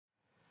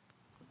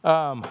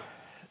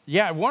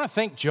Yeah, I want to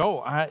thank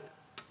Joel.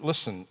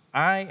 Listen,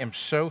 I am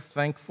so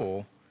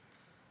thankful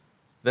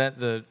that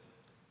the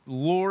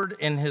Lord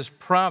in His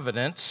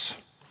providence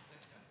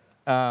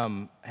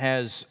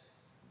has,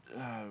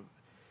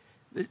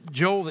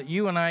 Joel, that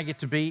you and I get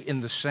to be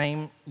in the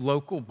same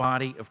local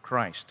body of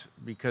Christ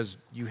because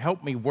you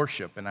help me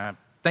worship, and I'm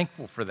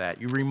thankful for that.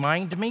 You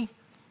remind me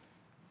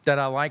that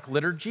I like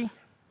liturgy,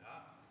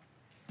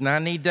 and I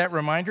need that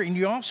reminder. And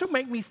you also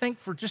make me think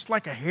for just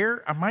like a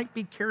hair, I might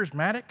be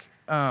charismatic.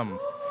 Wait. I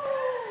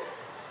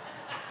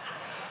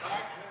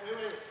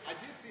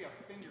did see a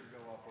finger go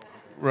up over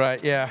there.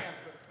 Right, yeah.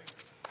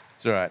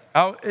 It's all right.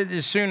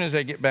 As soon as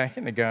I get back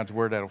into God's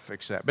Word, that'll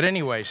fix that. But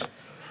anyways,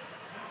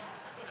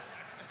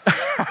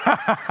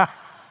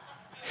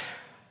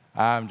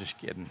 I'm just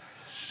kidding,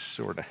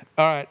 sort of.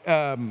 All right.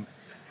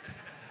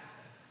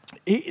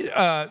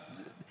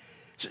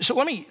 So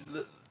let me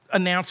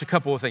announce a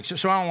couple of things.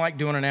 So I don't like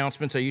doing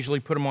announcements. I usually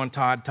put them on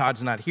Todd.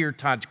 Todd's not here.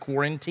 Todd's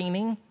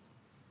quarantining.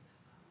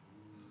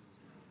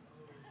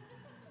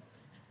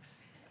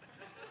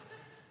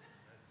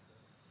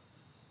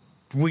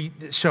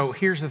 So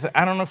here's the thing.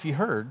 I don't know if you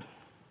heard.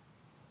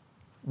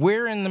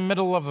 We're in the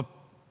middle of a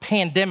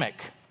pandemic.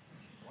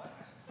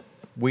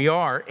 We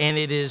are, and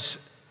it is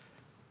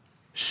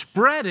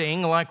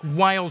spreading like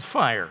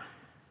wildfire.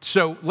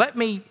 So let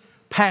me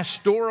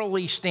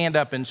pastorally stand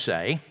up and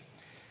say,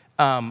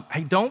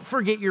 hey, don't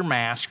forget your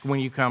mask when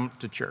you come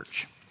to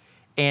church.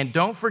 And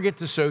don't forget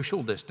to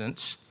social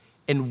distance.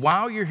 And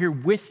while you're here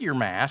with your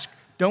mask,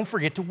 don't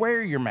forget to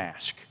wear your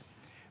mask.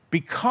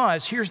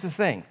 Because here's the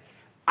thing.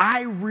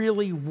 I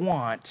really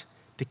want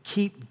to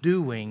keep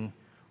doing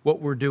what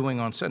we're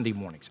doing on Sunday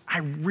mornings. I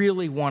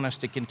really want us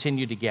to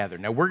continue to gather.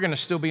 Now, we're going to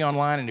still be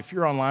online, and if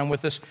you're online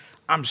with us,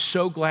 I'm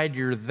so glad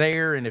you're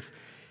there. And if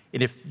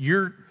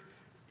you're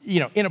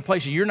in a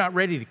place that you're not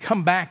ready to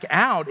come back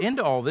out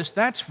into all this,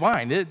 that's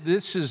fine.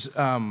 This is,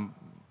 I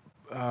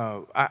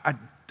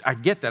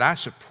get that. I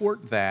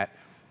support that.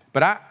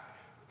 But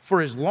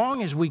for as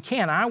long as we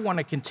can, I want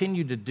to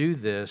continue to do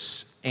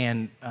this.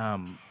 And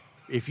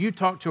if you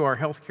talk to our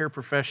healthcare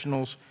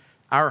professionals,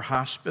 our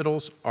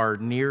hospitals are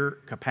near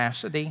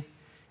capacity,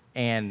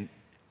 and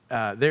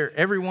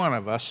every one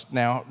of us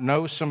now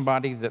knows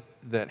somebody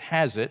that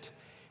has it,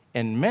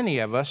 and many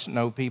of us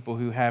know people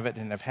who have it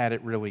and have had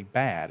it really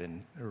bad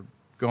and are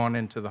gone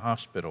into the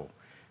hospital.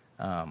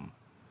 And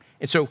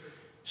so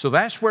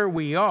that's where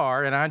we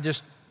are, and I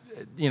just,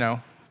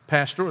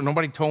 pastoral,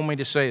 nobody told me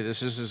to say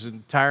this. This is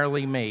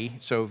entirely me,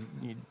 so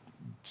you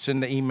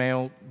send the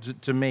email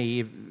to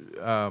me.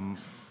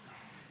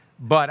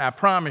 But I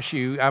promise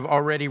you, I've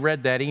already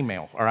read that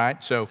email, all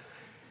right? So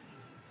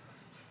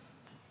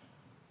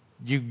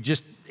you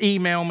just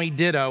email me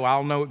ditto.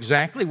 I'll know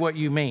exactly what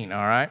you mean,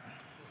 all right?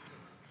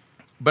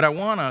 But I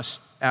want us,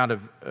 out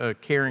of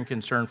care and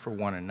concern for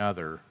one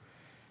another,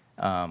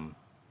 to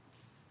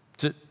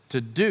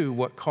do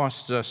what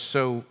costs us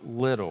so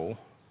little,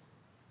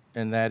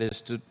 and that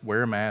is to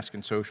wear a mask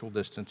and social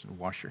distance and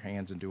wash your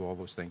hands and do all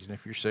those things. And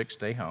if you're sick,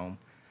 stay home.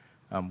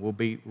 We'll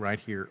be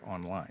right here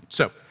online.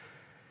 So,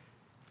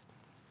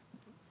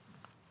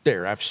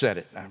 there, I've said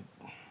it. I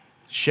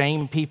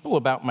shame people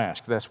about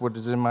masks. That's what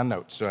is in my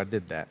notes, so I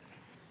did that.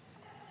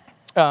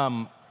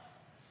 All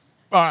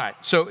right,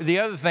 so the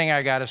other thing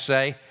I got to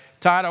say,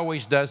 Todd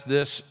always does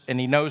this, and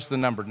he knows the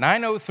number,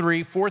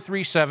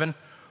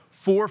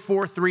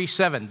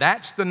 903-437-4437.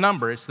 That's the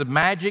number. It's the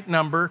magic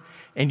number,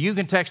 and you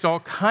can text all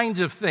kinds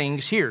of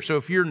things here. So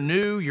if you're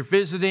new, you're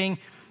visiting,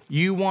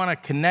 you want to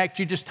connect,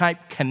 you just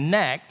type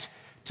connect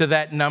to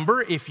that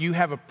number. If you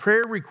have a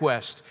prayer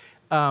request,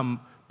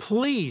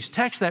 please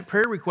text that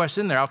prayer request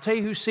in there. I'll tell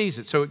you who sees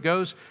it. So it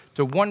goes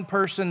to one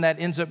person that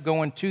ends up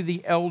going to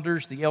the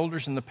elders. The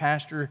elders and the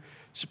pastor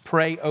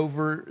pray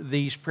over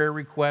these prayer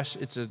requests.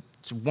 It's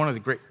one of the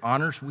great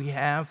honors we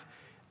have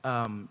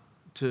to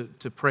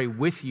pray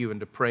with you and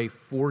to pray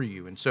for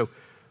you. And so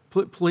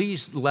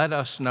please let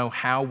us know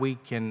how we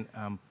can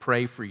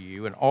pray for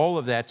you. And all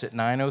of that's at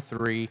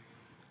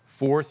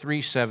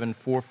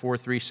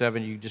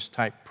 903-437-4437. You just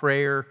type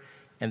prayer,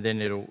 and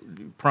then it'll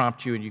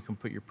prompt you, and you can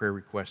put your prayer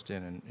request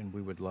in, and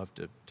we would love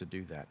to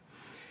do that.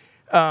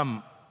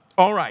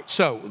 All right,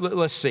 so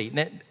let's see.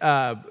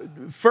 1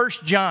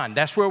 John,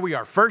 that's where we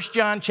are. 1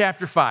 John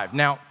chapter 5.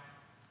 Now,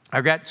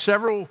 I've got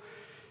several.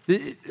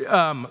 This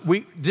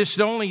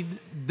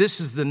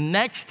is the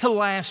next to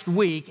last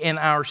week in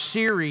our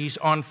series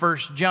on 1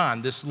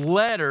 John. This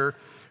letter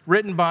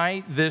written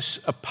by this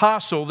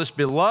apostle, this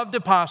beloved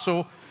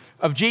apostle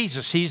of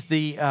Jesus. He's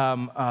the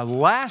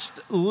last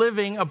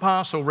living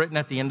apostle written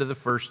at the end of the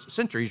first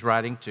century. He's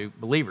writing to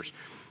believers.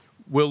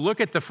 We'll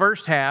look at the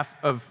first half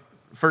of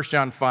 1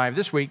 John 5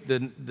 this week,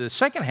 the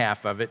second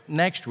half of it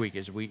next week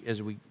as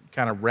we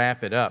kind of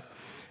wrap it up.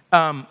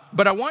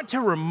 But I want to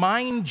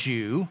remind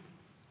you,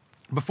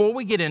 before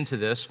we get into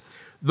this,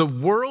 the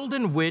world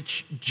in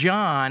which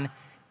John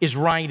is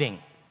writing.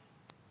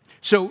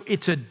 So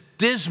it's a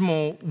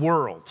dismal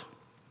world.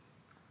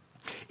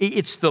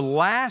 It's the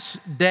last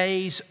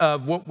days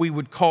of what we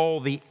would call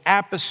the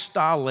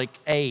apostolic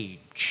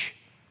age.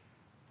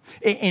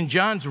 And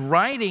John's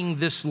writing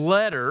this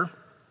letter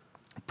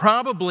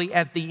probably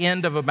at the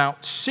end of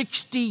about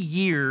 60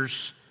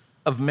 years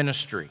of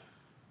ministry.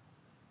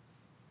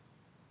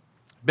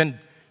 Been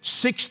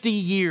 60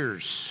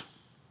 years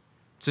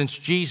since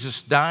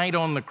Jesus died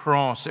on the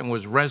cross and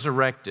was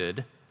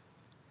resurrected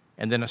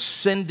and then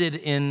ascended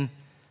into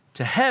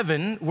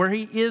heaven, where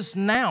he is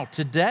now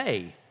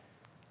today,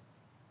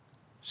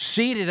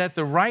 seated at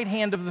the right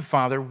hand of the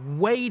Father,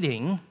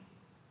 waiting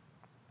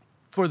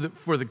for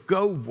the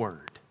go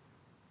word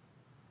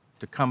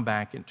to come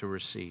back and to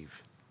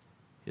receive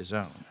his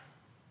own.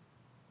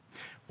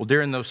 Well,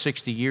 during those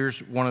 60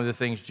 years, one of the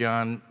things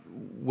John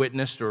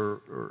witnessed,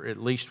 or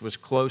at least was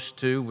close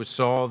to,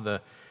 saw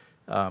the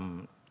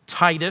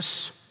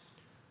Titus,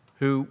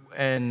 who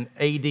in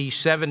AD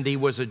 70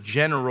 was a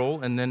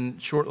general and then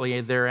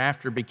shortly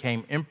thereafter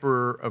became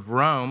emperor of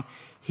Rome.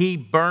 He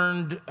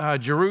burned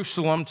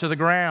Jerusalem to the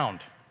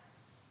ground.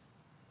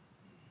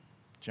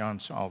 John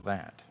saw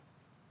that.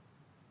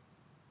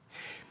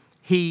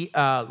 He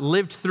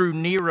lived through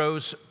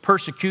Nero's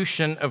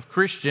persecution of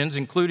Christians,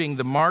 including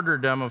the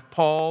martyrdom of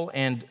Paul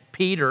and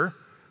Peter.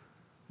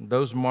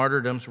 Those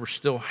martyrdoms were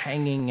still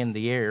hanging in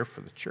the air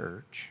for the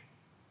church.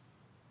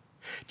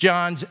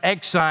 John's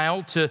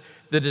exile to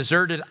the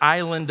deserted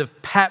island of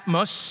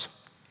Patmos,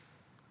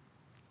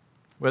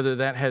 whether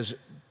that has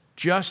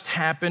just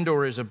happened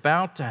or is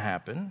about to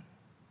happen,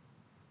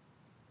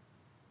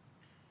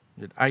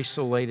 it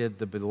isolated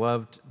the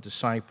beloved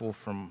disciple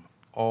from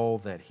all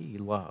that he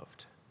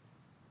loved.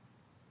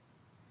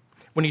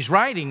 When he's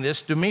writing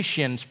this,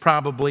 Domitian's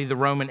probably the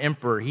Roman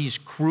emperor. He's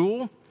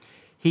cruel.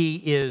 He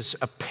is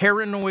a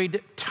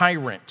paranoid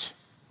tyrant.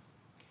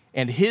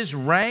 And his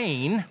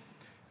reign,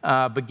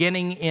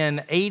 beginning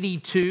in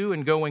 82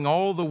 and going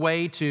all the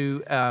way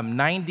to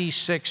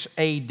 96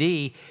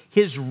 AD,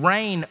 his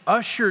reign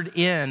ushered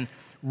in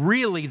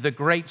really the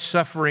great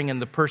suffering and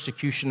the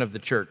persecution of the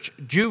church.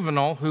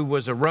 Juvenal, who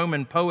was a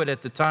Roman poet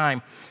at the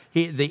time,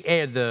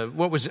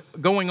 what was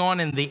going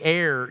on in the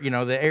air,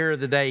 the air of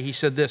the day, he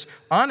said this: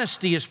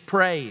 honesty is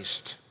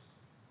praised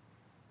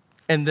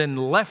and then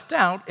left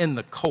out in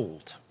the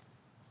cold.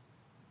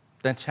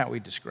 That's how he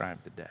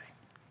described the day.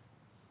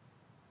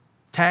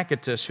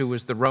 Tacitus, who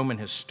was the Roman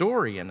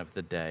historian of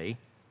the day,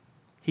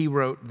 he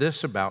wrote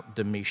this about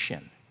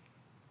Domitian: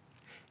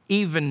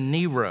 even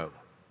Nero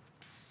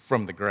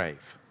from the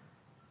grave.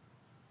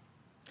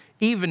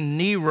 Even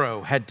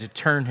Nero had to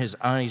turn his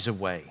eyes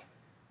away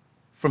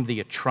from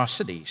the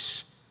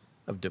atrocities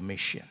of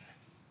Domitian.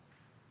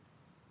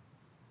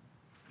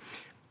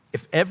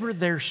 If ever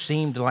there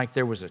seemed like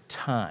there was a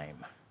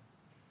time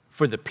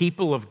for the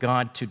people of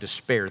God to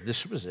despair,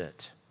 this was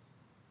it.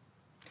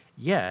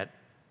 Yet,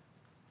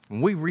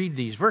 when we read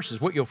these verses,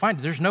 what you'll find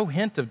is there's no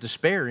hint of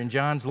despair in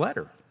John's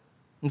letter.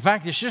 In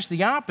fact, it's just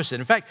the opposite.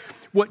 In fact,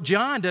 what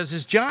John does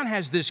is John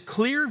has this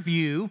clear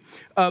view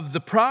of the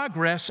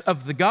progress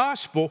of the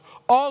gospel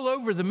all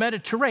over the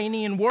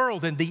Mediterranean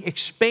world and the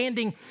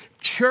expanding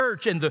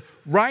church and the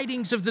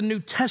writings of the New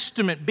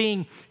Testament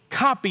being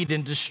copied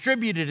and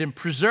distributed and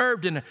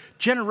preserved in a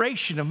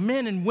generation of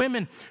men and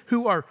women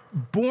who are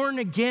born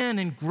again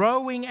and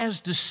growing as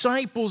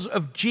disciples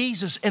of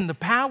Jesus and the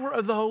power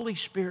of the Holy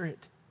Spirit,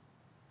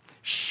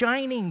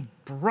 shining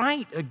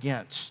bright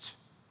against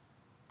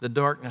the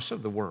darkness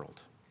of the world.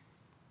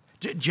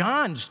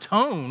 John's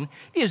tone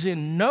is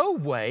in no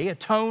way a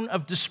tone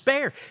of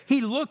despair.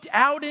 He looked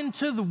out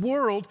into the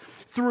world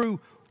through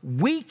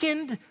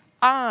weakened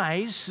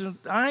eyes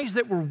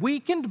that were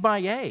weakened by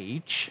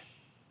age,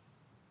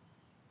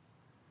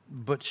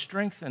 but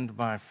strengthened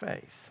by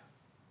faith.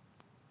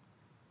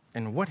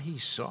 And what he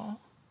saw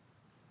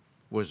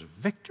was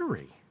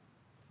victory.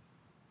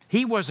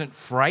 He wasn't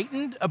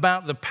frightened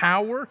about the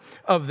power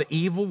of the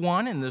evil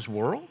one in this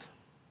world.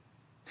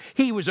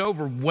 He was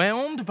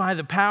overwhelmed by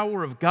the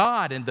power of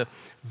God and the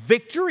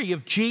victory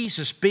of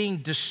Jesus being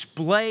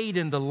displayed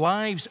in the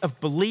lives of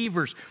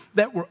believers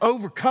that were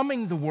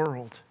overcoming the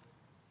world.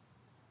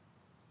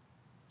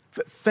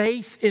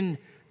 Faith in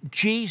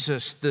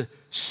Jesus, the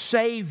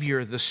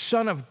Savior, the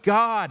Son of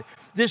God,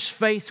 this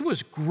faith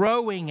was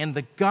growing and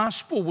the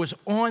gospel was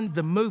on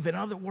the move. In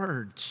other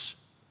words,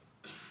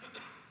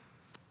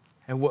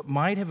 at what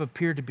might have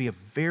appeared to be a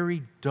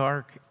very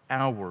dark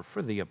hour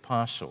for the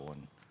apostle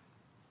and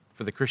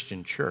for the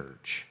Christian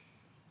church,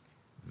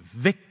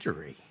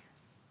 victory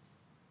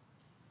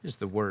is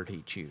the word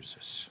he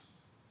chooses.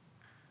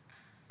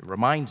 It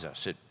reminds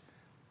us, it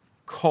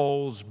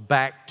calls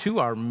back to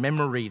our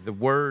memory the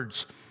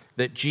words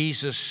that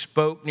Jesus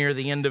spoke near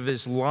the end of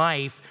his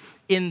life.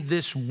 In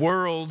this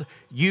world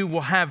you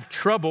will have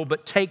trouble,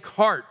 but take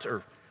heart,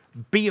 or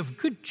be of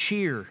good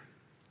cheer.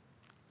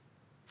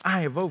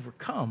 I have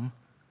overcome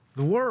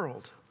the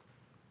world.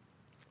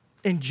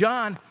 And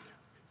John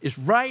is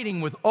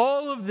writing with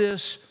all of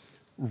this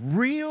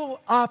real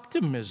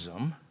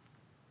optimism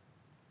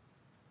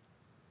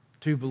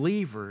to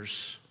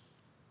believers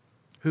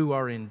who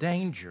are in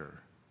danger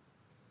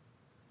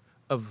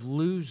of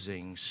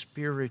losing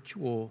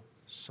spiritual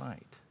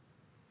sight.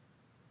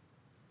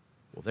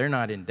 Well, they're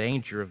not in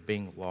danger of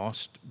being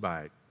lost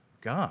by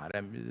God.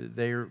 I mean,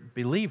 they're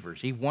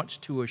believers. He wants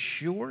to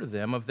assure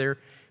them of their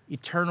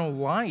eternal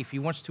life. He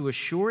wants to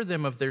assure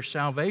them of their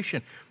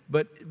salvation.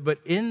 But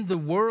in the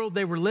world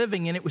they were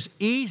living in, it was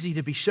easy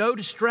to be so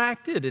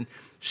distracted and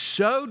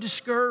so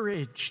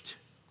discouraged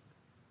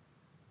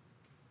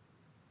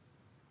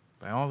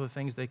by all the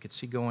things they could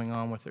see going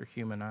on with their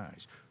human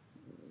eyes.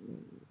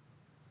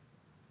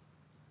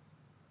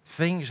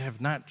 Things have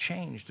not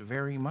changed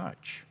very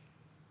much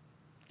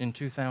in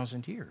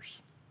 2,000 years.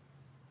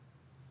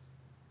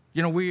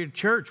 You know, we at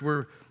church,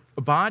 we're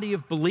a body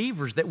of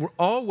believers that we're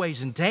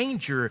always in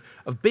danger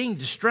of being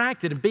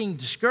distracted and being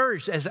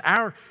discouraged as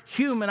our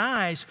human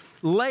eyes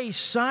lay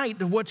sight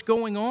to what's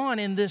going on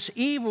in this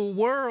evil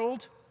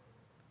world.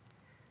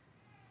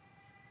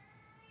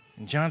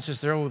 And John says,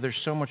 there's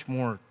so much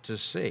more to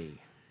see.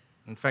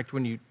 In fact,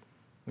 when you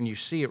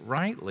see it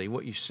rightly,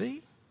 what you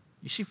see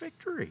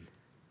victory.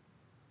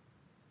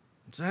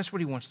 So that's what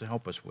he wants to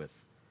help us with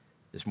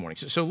this morning.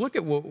 So look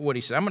at what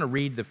he said. I'm going to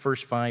read the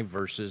first 5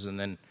 verses and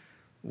then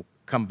we'll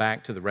come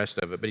back to the rest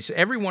of it. But he said,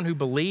 everyone who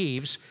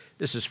believes,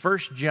 this is 1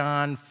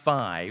 John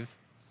 5,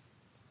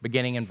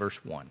 beginning in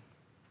verse 1.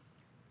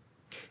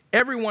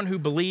 Everyone who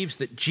believes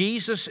that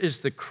Jesus is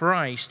the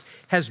Christ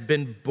has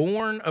been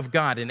born of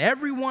God. And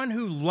everyone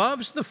who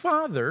loves the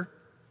Father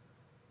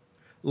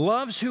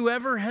loves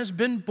whoever has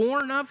been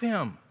born of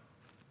him.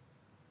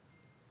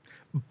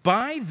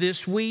 By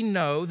this we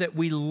know that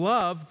we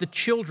love the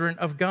children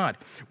of God,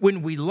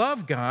 when we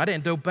love God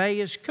and obey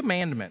his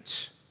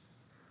commandments.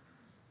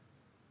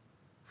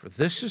 For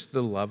this is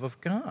the love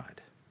of God,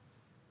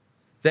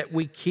 that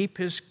we keep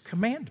his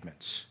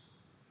commandments.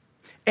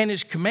 And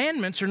his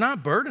commandments are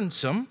not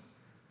burdensome,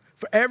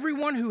 for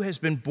everyone who has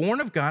been born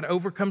of God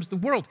overcomes the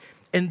world.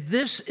 And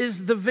this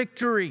is the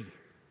victory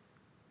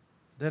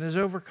that has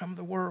overcome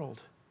the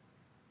world,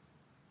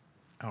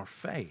 our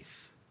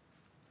faith.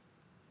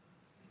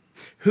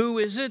 Who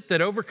is it that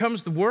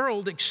overcomes the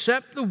world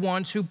except the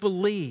ones who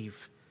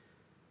believe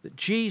that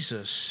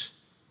Jesus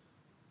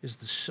is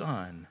the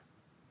Son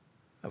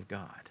of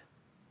God?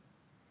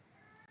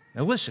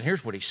 Now listen,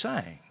 here's what he's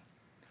saying.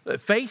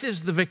 Faith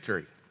is the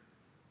victory.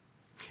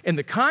 And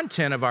the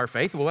content of our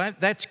faith, well,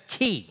 that's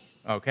key,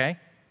 okay?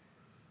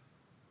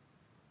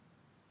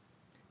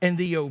 And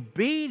the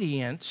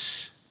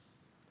obedience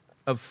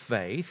of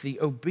faith, the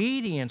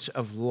obedience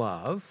of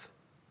love,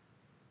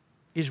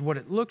 is what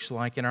it looks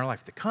like in our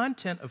life. The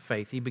content of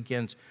faith,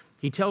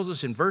 he tells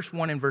us in verse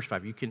 1 and verse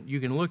 5. You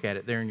can look at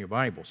it there in your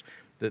Bibles.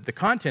 The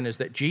content is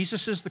that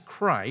Jesus is the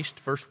Christ,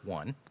 verse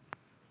 1.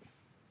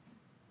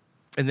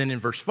 And then in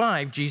verse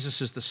 5,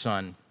 Jesus is the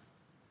Son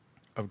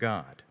of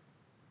God.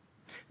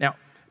 Now,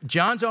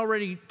 John's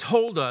already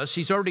told us,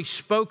 he's already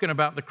spoken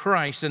about the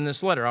Christ in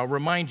this letter. I'll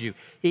remind you,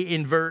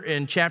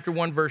 in chapter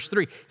 1, verse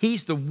 3,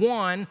 he's the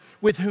one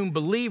with whom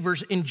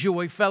believers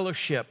enjoy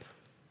fellowship.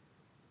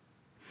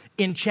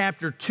 In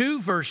chapter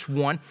 2, verse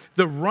 1,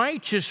 the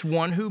righteous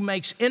one who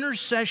makes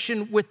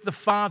intercession with the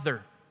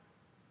Father.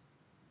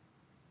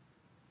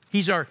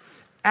 He's our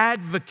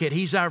advocate.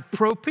 He's our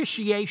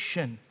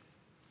propitiation.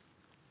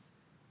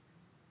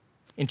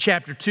 In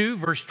chapter 2,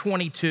 verse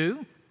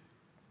 22,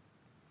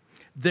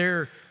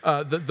 this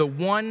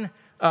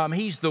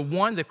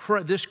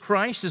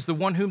Christ is the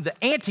one whom the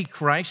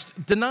Antichrist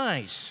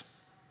denies.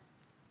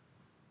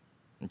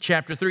 In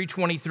chapter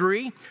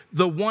 3:23,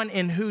 the one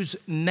in whose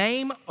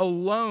name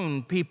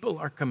alone people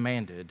are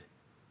commanded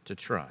to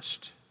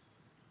trust.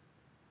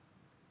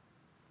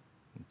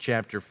 In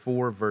chapter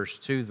 4, verse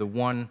 2, the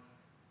one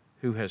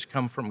who has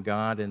come from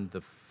God in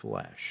the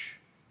flesh.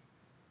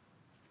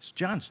 As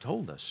John's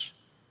told us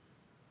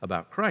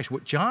about Christ,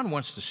 what John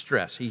wants to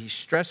stress, he's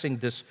stressing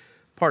this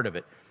part of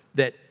it,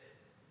 that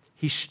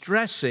he's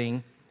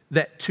stressing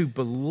that to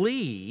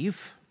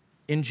believe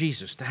in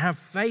Jesus, to have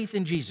faith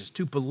in Jesus,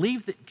 to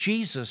believe that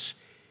Jesus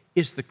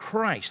is the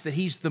Christ, that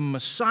he's the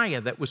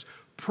Messiah that was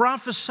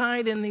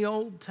prophesied in the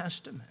Old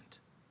Testament.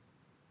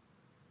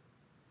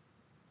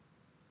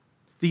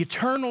 The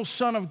eternal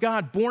Son of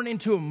God born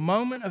into a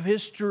moment of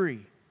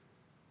history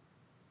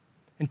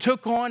and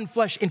took on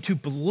flesh, and to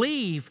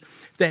believe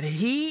that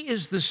he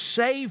is the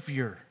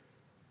Savior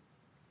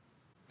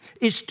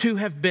is to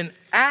have been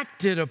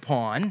acted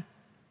upon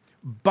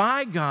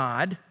by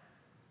God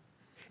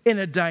in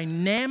a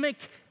dynamic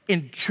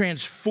and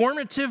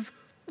transformative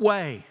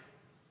way.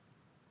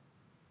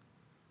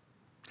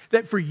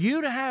 That for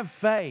you to have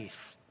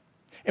faith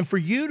and for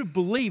you to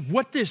believe,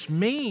 what this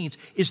means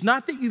is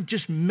not that you've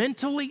just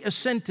mentally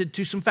assented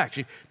to some facts.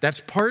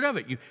 That's part of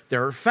it.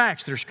 There are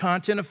facts, there's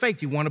content of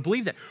faith. You want to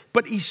believe that.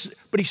 But he's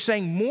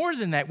saying more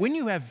than that. When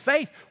you have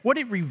faith, what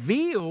it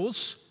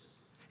reveals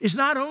is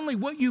not only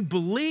what you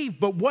believe,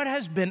 but what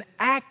has been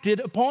acted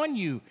upon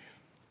you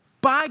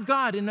by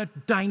God in a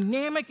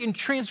dynamic and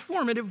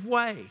transformative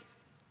way.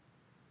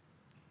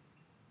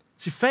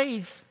 See,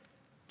 faith,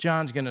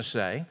 John's going to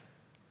say,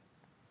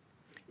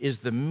 is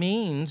the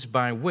means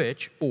by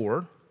which,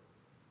 or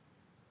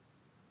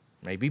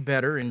maybe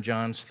better in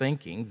John's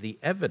thinking, the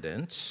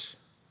evidence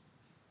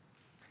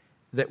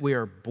that we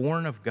are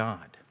born of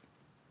God,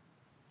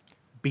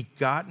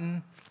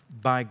 begotten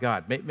by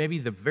God. Maybe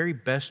the very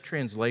best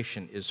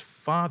translation is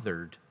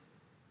fathered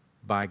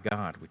by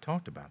God. We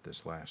talked about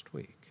this last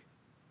week.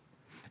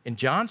 And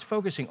John's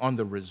focusing on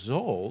the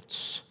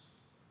results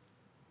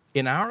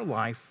in our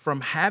life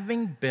from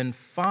having been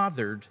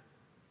fathered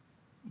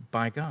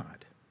by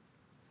God.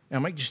 Now,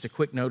 I'll make just a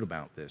quick note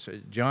about this.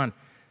 John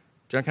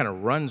kind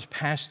of runs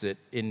past it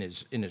in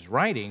his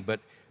writing,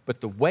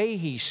 but the way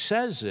he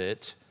says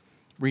it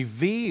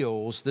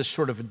reveals this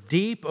sort of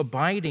deep,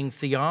 abiding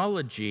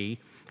theology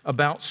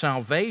about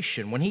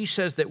salvation. When he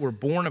says that we're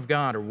born of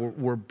God, or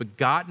we're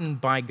begotten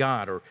by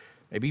God, or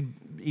maybe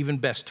even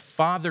best,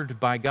 fathered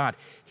by God,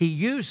 he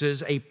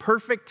uses a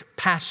perfect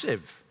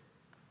passive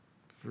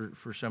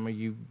for some of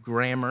you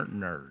grammar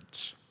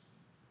nerds.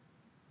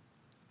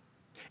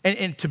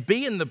 And to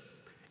be in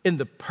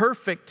the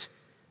perfect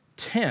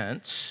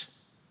tense,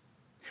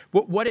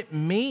 what it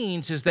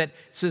means is that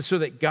so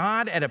that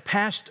God at a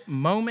past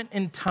moment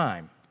in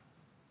time,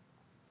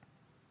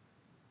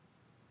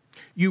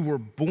 you were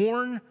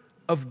born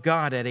of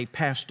God at a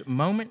past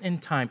moment in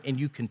time, and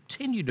you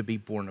continue to be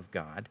born of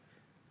God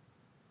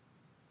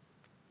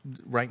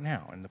right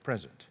now in the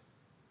present.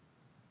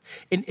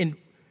 And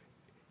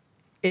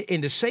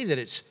to say that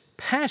it's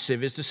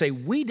passive is to say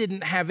we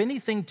didn't have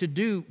anything to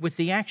do with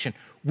the action.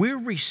 We're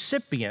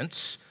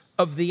recipients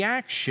of the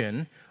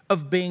action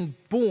of being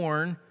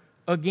born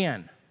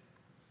again.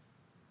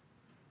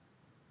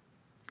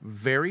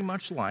 Very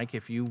much like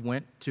if you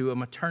went to a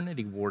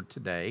maternity ward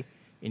today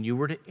and you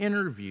were to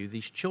interview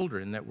these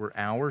children that were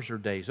hours or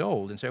days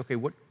old and say, okay,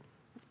 what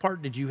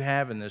part did you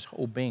have in this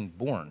whole being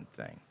born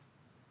thing?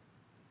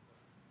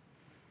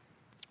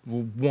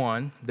 Well,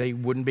 one, they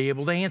wouldn't be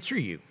able to answer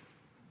you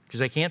because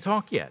they can't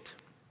talk yet.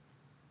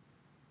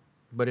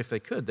 But if they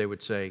could, they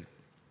would say,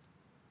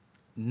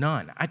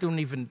 none. I don't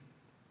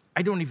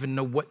even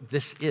know what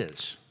this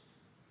is.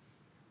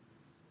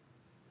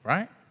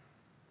 Right?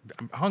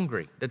 I'm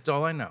hungry. That's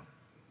all I know.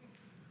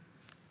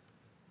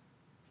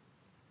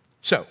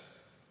 So,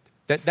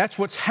 that's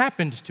what's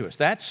happened to us.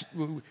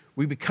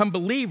 We become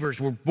believers.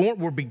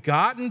 We're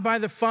begotten by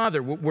the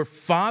Father. We're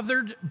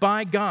fathered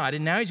by God.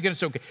 And now he's going to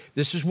say, okay,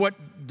 this is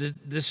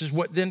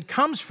what then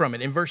comes from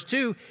it. In verse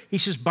 2, he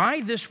says, by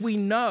this we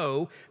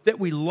know that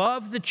we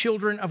love the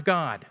children of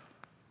God.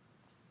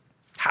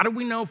 How do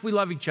we know if we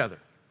love each other?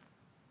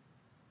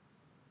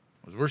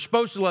 We're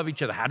supposed to love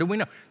each other. How do we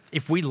know?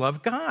 If we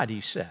love God,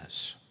 he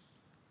says.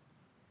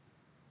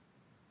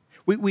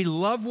 We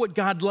love what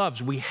God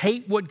loves. We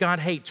hate what God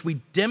hates. We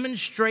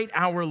demonstrate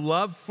our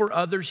love for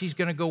others, he's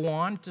going to go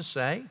on to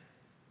say,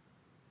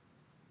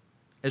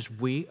 as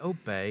we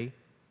obey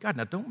God.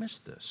 Now, don't miss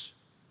this.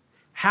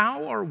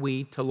 How are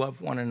we to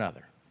love one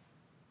another?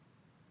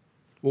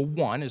 Well,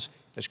 one is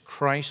as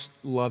Christ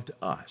loved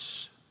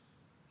us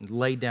and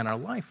laid down our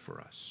life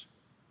for us.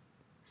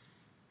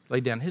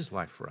 Laid down his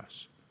life for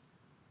us.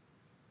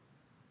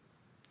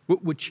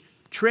 Which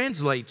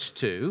translates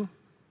to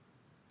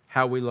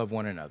how we love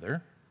one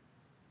another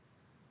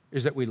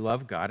is that we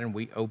love God and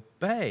we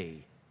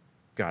obey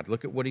God.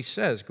 Look at what he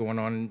says going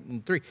on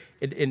in 3.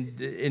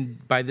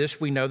 And by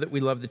this we know that we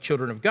love the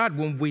children of God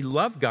when we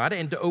love God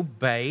and to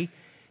obey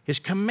his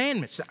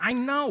commandments. I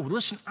know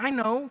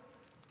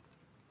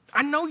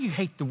you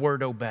hate the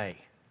word obey.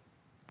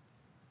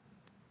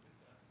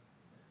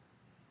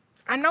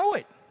 I know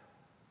it.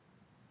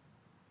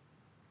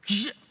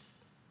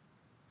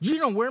 You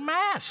don't wear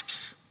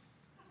masks.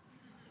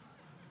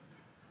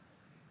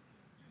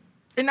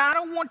 And I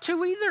don't want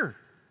to either.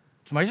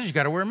 Somebody says, you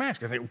got to wear a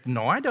mask. I think,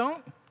 no, I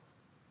don't.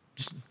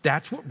 Just,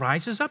 that's what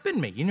rises up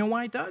in me. You know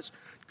why it does?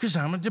 Because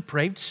I'm a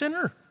depraved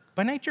sinner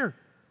by nature.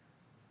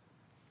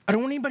 I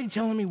don't want anybody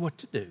telling me what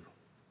to do.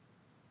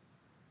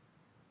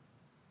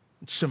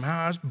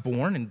 Somehow I was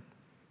born and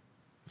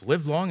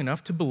lived long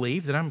enough to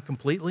believe that I'm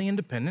completely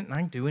independent and I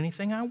can do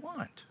anything I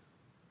want.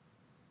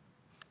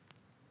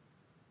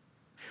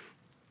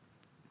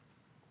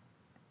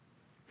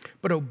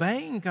 But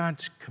obeying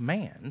God's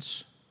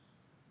commands,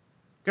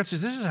 God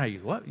says, this is how you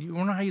love. You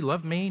want to know how you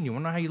love me and you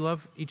want to know how you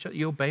love each other?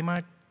 You obey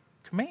my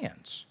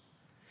commands.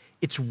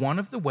 It's one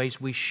of the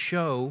ways we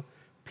show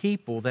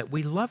people that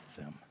we love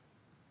them.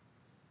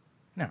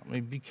 Now, let me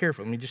be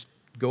careful. Let me just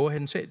go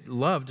ahead and say it.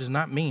 Love does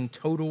not mean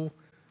total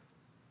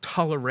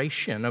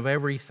toleration of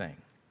everything.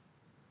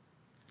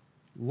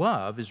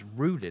 Love is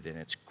rooted and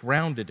it's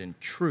grounded in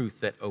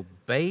truth that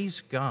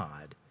obeys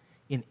God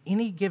in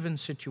any given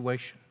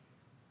situation.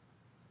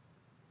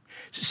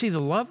 So see, the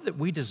love that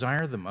we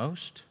desire the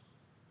most,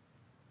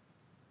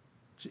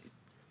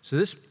 so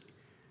this,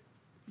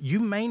 you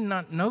may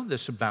not know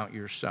this about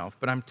yourself,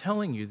 but I'm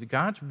telling you that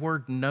God's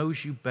Word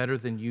knows you better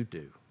than you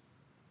do.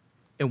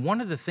 And one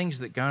of the things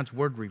that God's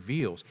Word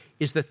reveals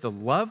is that the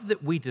love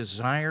that we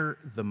desire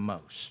the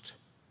most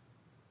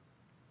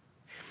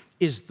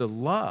is the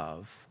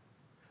love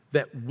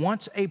that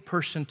wants a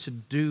person to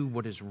do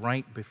what is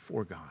right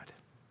before God.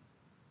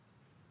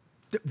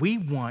 That we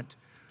want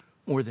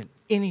more than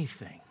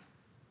anything,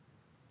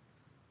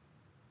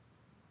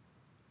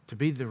 to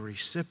be the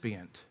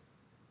recipient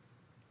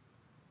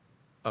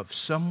of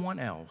someone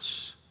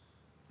else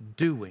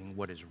doing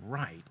what is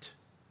right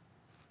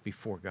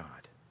before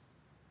God.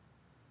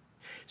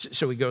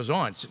 So he goes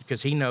on,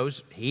 because he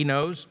knows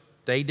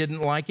they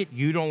didn't like it,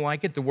 you don't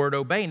like it, the word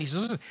obey. And he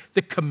says, listen,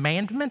 the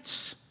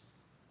commandments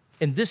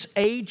in this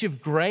age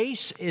of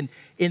grace, in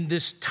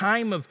this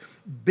time of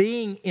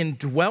being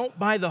indwelt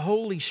by the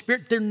Holy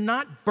Spirit, they're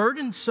not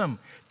burdensome.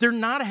 They're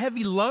not a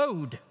heavy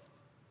load.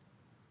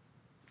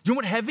 You know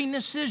what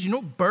heaviness is? You know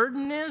what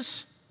burden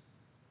is?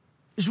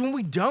 Is when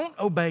we don't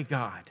obey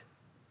God.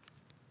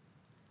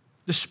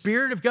 The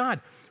Spirit of God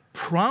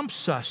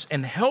prompts us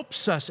and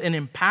helps us and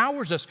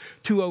empowers us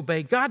to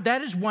obey God.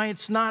 That is why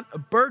it's not a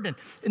burden.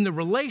 And the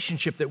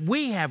relationship that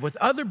we have with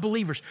other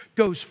believers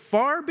goes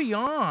far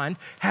beyond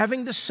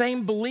having the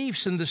same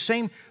beliefs and the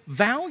same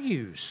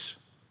values.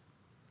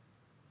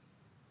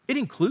 It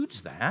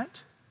includes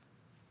that.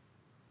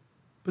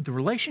 But the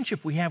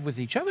relationship we have with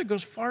each other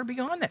goes far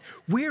beyond that.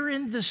 We're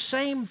in the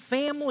same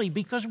family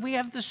because we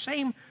have the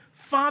same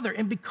Father.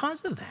 And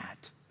because of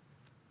that,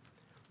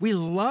 we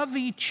love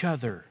each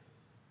other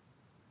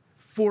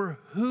for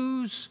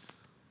whose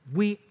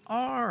we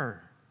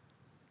are.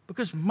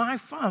 Because my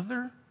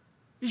Father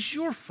is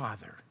your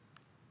Father.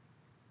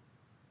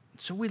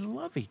 So we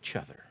love each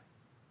other.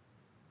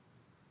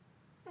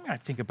 I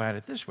think about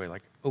it this way,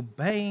 like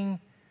obeying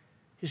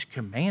His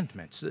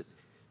commandments.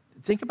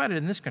 Think about it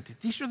in this country.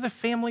 These are the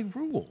family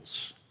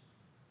rules.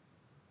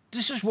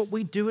 This is what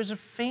we do as a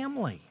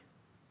family.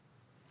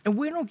 And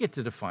we don't get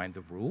to define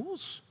the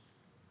rules.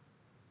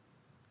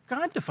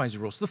 God defines the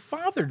rules. The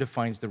Father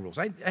defines the rules.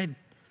 I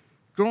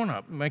growing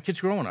up, my kid's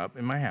growing up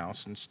in my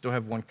house, and still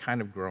have one kind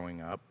of growing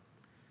up,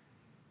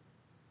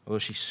 although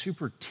she's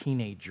super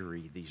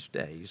teenagery these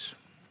days.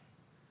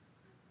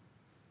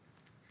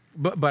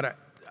 But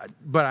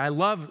I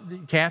love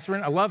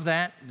Catherine. I love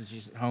that.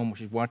 She's at home.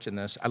 She's watching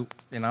this.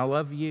 And I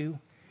love you.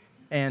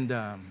 And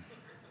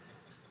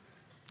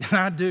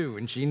I do,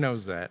 and she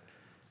knows that.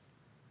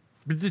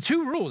 But the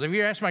two rules, if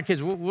you ask my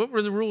kids, what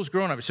were the rules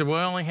growing up? I said, well,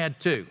 I only had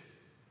two,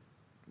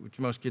 which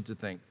most kids would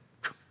think,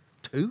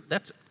 two?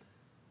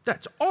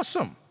 That's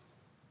awesome.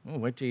 Well,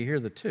 wait till you hear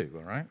the two,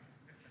 all right?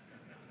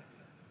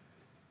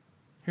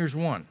 Here's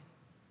one.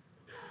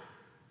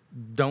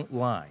 Don't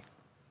lie.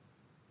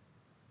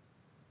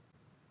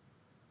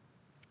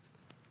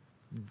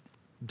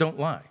 Don't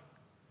lie.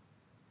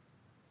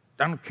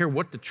 I don't care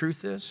what the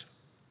truth is.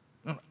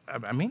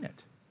 I mean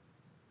it.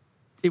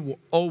 It will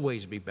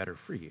always be better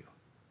for you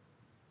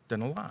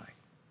than a lie.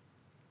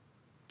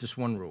 Just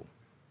one rule.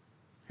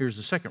 Here's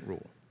the second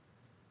rule.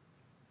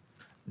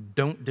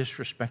 Don't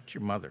disrespect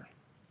your mother.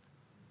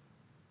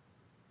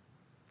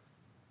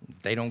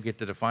 They don't get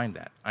to define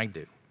that. I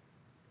do.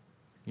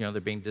 You know,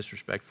 they're being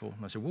disrespectful.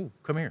 And I said, whoa,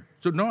 come here.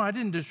 So, no, I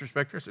didn't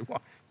disrespect her. I said,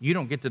 well, you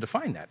don't get to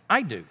define that.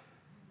 I do.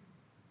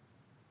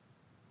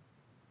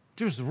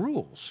 There's the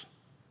rules.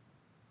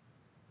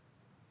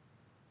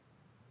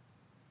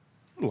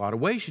 A lot of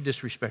ways you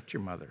disrespect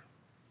your mother.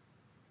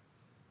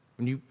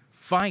 When you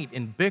fight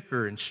and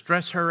bicker and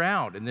stress her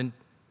out, and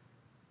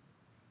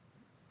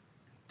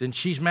then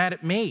she's mad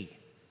at me.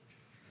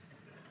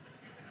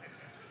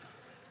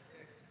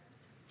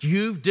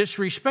 You've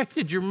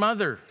disrespected your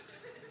mother.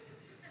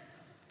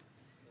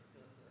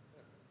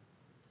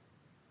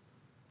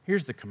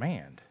 Here's the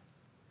command.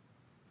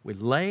 We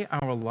lay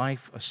our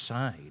life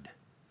aside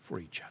for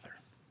each other.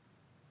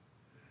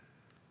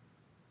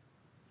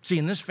 See,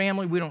 in this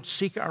family, we don't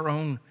seek our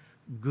own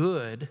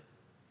good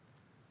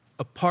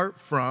apart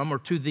from or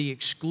to the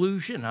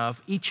exclusion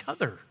of each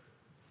other.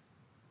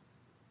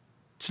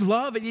 It's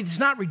love. It's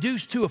not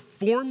reduced to a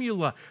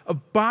formula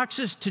of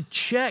boxes to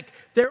check.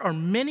 There are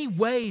many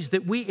ways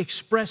that we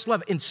express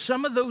love, and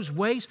some of those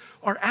ways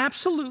are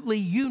absolutely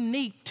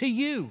unique to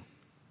you.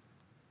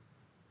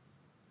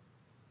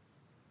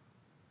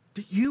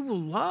 That you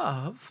will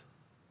love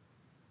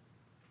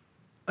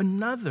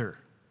another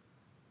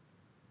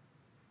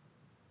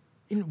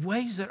in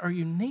ways that are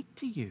unique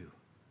to you,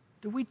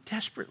 that we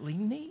desperately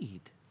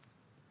need.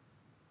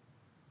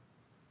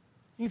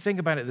 You think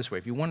about it this way.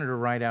 If you wanted to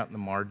write out in the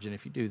margin,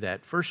 if you do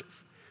that,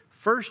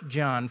 1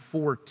 John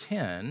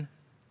 4:10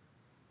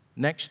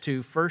 next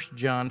to 1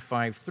 John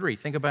 5:3.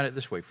 Think about it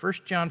this way. 1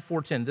 John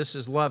 4:10, this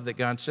is love that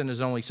God sent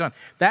His only Son.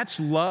 That's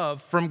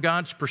love from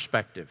God's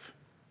perspective.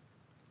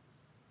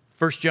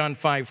 1 John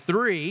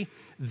 5:3,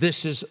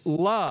 this is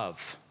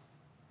love,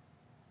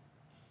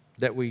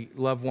 that we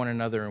love one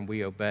another and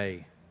we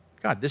obey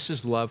God. This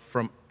is love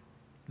from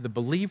the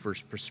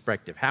believer's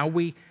perspective, how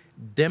we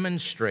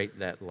demonstrate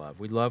that love.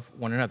 We love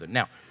one another.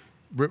 Now,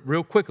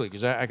 real quickly,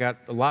 because I got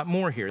a lot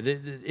more here.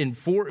 In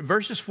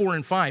verses 4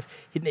 and 5,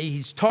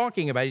 he's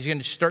talking about, he's going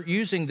to start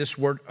using this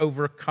word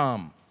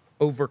overcome,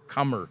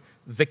 overcomer,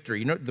 victory.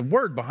 You know, the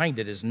word behind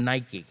it is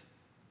Nike.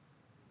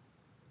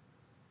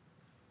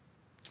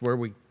 It's where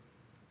we,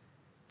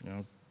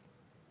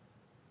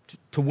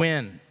 to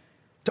win,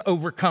 to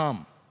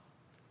overcome.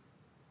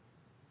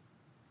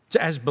 So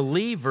as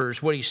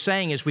believers, what he's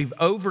saying is we've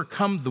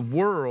overcome the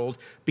world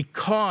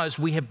because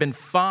we have been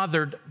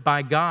fathered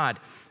by God.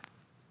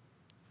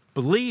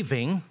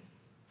 Believing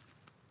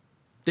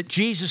that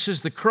Jesus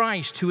is the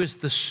Christ, who is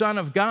the Son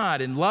of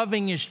God, and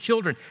loving his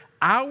children.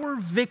 Our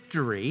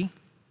victory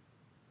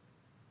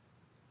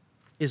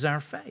is our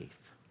faith.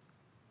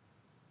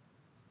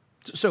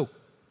 So,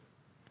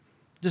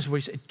 this is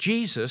what he said.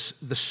 Jesus,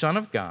 the Son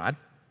of God,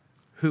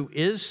 who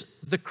is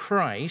the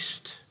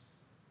Christ,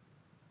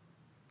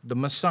 the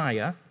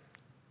Messiah,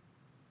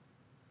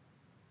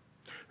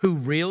 who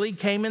really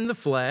came in the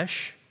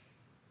flesh,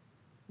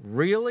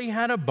 really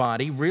had a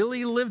body,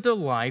 really lived a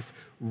life,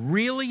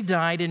 really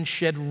died and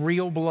shed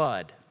real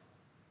blood.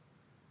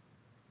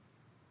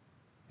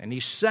 And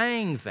he's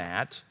saying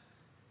that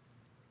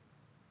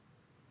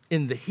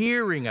in the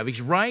hearing of,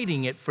 he's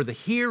writing it for the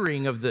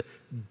hearing of the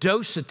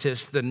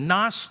Docetists, the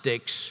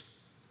Gnostics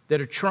that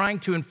are trying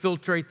to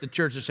infiltrate the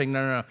church. They're saying,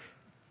 no,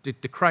 the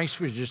Christ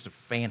was just a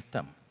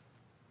phantom.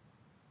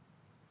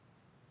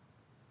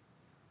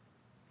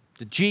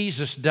 That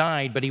Jesus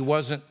died, but he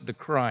wasn't the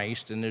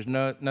Christ, and there's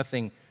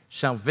nothing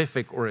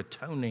salvific or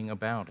atoning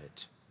about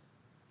it.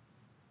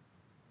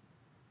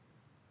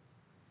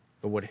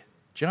 But what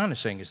John is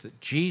saying is that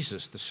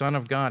Jesus, the Son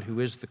of God, who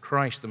is the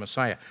Christ, the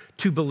Messiah,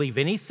 to believe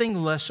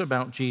anything less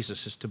about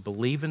Jesus is to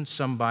believe in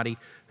somebody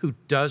who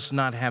does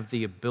not have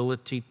the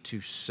ability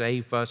to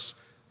save us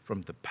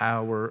from the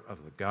power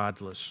of the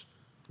godless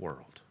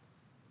world.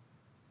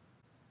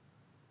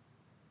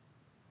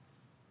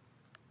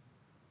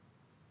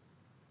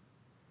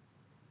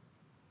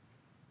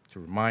 To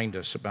remind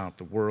us about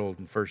the world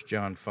in 1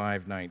 John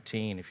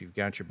 5:19, if you've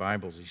got your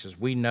Bibles, he says,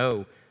 we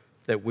know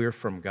that we're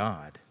from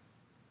God.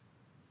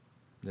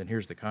 Then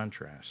here's the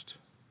contrast.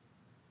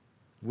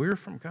 We're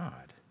from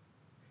God,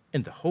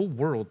 and the whole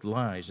world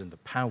lies in the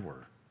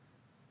power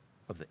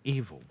of the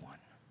evil one.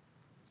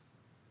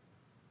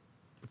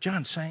 What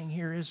John's saying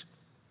here is,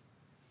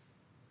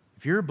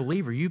 if you're a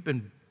believer, you've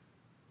been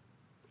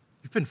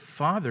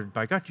fathered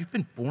by God. You've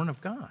been born of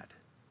God.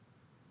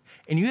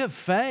 And you have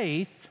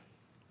faith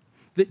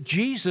that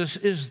Jesus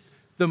is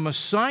the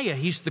Messiah.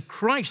 He's the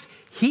Christ.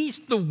 He's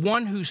the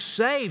one who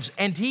saves,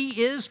 and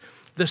he is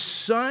the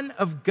Son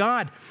of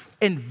God.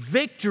 And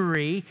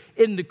victory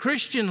in the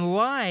Christian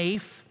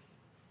life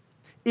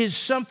is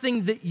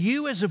something that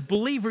you as a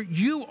believer,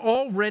 you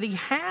already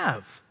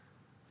have.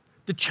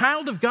 The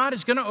child of God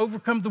is going to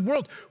overcome the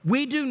world.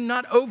 We do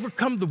not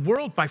overcome the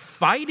world by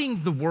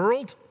fighting the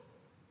world.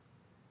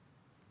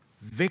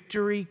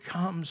 Victory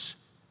comes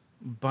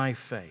by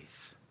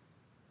faith.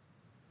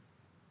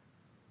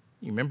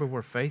 You remember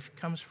where faith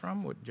comes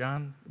from?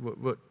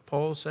 What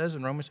Paul says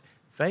in Romans?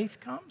 Faith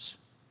comes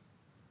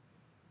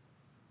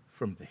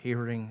from the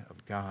hearing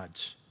of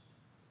God's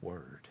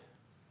word.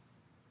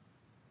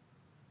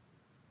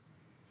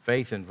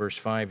 Faith in verse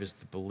 5 is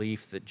the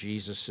belief that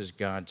Jesus is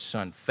God's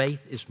Son.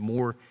 Faith is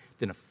more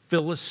than a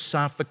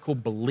philosophical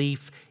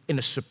belief in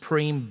a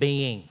supreme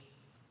being.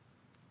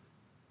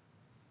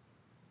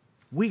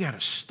 We got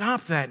to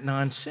stop that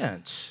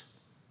nonsense.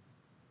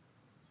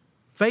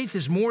 Faith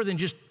is more than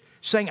just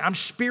saying, I'm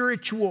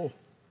spiritual.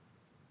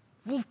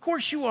 Well, of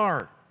course you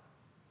are.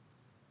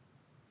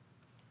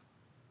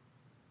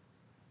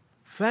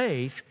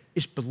 Faith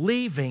is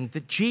believing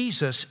that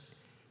Jesus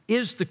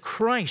is the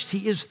Christ.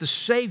 He is the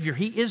Savior.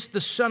 He is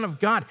the Son of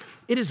God.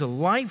 It is a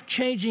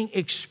life-changing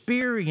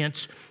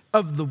experience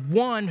of the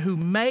one who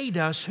made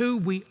us who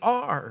we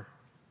are.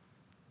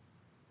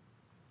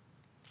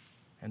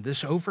 And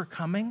this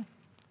overcoming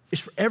is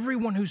for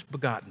everyone who's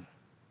begotten,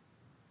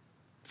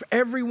 for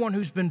everyone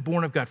who's been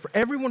born of God, for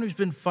everyone who's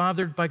been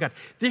fathered by God.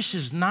 This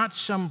is not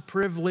some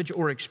privilege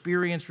or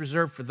experience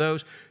reserved for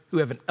those who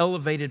have an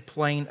elevated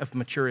plane of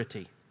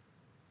maturity.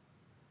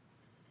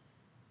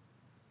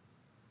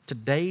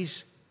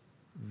 Today's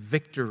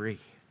victory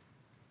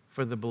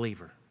for the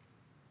believer.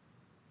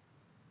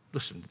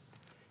 Listen,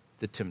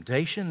 the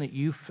temptation that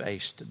you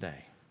face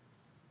today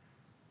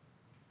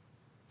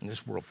in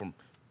this world from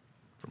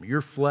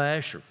your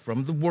flesh or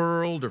from the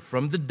world or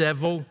from the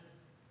devil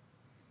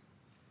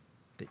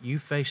that you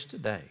face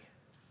today,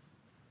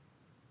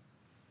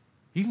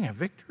 you can have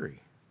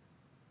victory.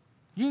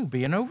 You can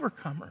be an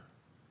overcomer.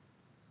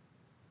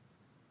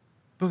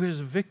 Because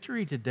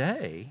victory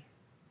today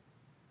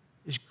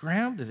is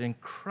grounded in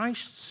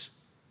Christ's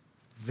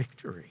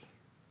victory.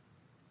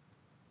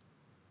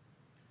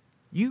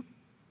 You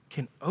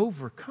can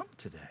overcome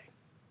today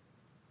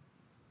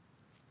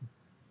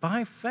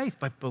by faith,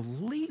 by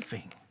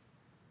believing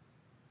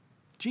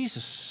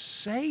Jesus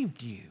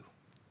saved you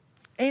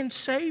and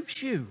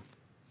saves you.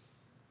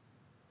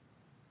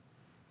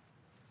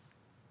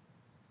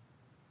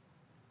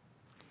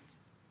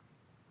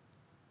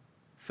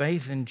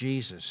 Faith in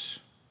Jesus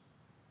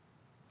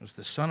as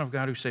the Son of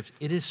God who saves.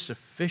 It is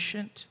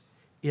sufficient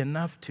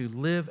enough to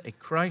live a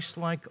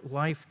Christ-like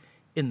life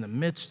in the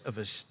midst of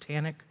a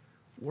satanic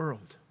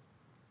world.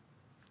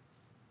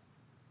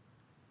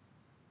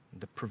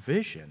 The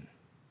provision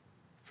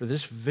for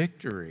this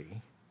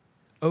victory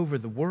over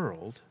the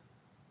world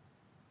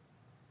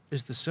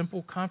is the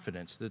simple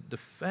confidence, the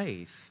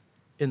faith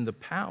in the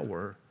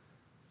power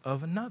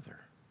of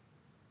another.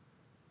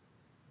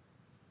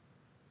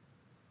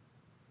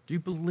 Do you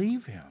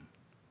believe him?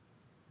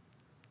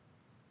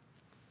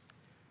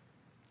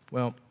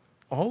 Well,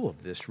 all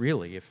of this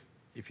really,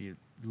 if you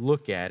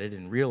look at it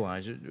and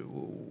realize it,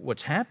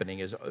 what's happening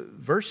is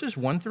verses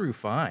 1 through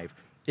 5,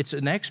 it's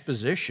an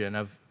exposition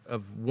of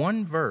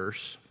one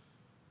verse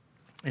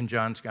in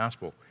John's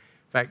gospel.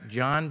 In fact,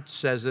 John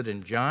says it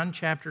in John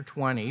chapter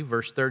 20,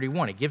 verse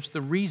 31. He gives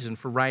the reason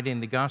for writing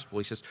the gospel.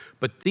 He says,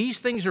 "But these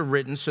things are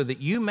written so that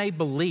you may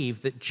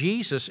believe that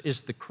Jesus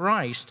is the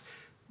Christ,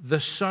 the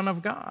Son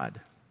of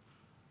God."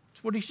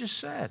 That's what he just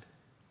said.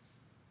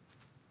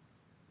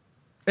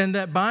 "And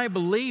that by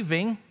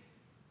believing,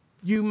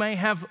 you may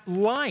have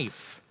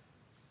life,"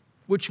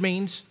 which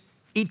means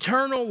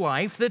eternal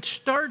life that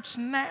starts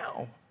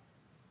now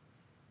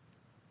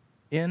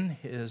in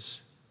his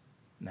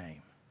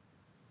name.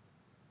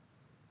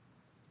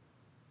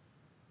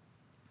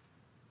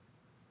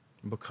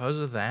 And because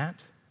of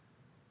that,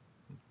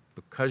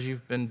 because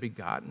you've been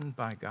begotten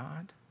by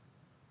God,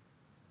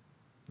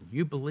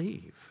 you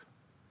believe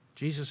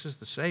Jesus is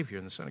the Savior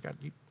and the Son of God,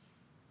 you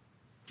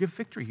have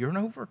victory. You're an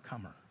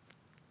overcomer.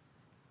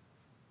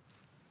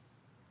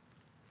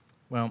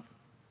 Well,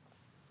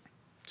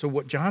 so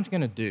what John's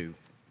going to do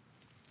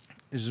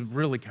is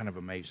really kind of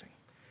amazing.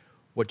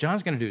 What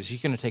John's going to do is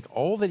he's going to take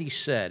all that he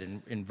said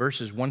in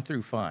verses 1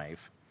 through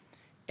 5,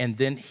 and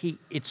then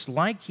it's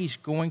like he's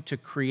going to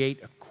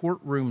create a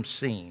courtroom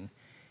scene,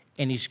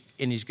 and he's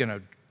going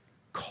to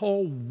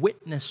call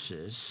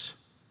witnesses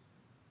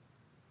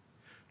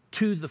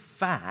to the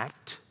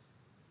fact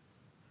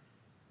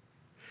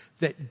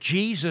that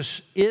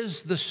Jesus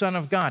is the Son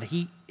of God.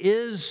 He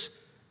is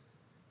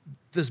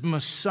the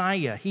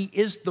Messiah. He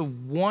is the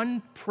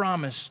one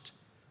promised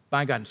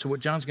by God. And so what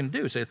John's going to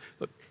do is say,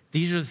 look,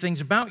 these are the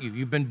things about you.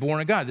 You've been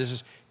born of God.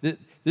 This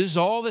is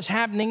all that's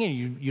happening,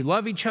 and you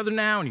love each other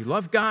now, and you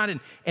love God.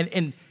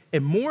 And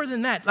more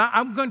than that,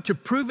 I'm going to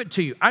prove it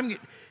to you.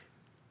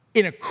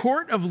 In a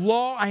court of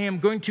law, I am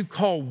going to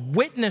call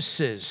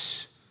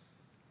witnesses.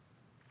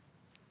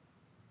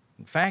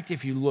 In fact,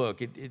 if you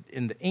look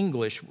in the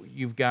English,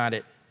 you've got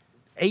it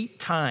 8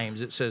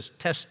 times. It says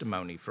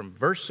testimony from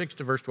verse 6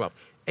 to verse 12.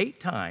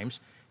 8 times.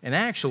 And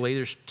actually,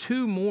 there's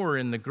 2 more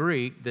in the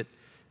Greek that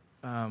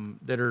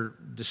are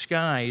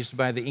disguised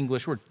by the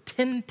English word.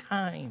 10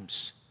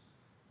 times.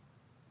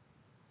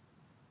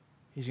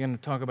 He's going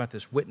to talk about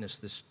this witness,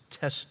 this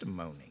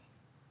testimony.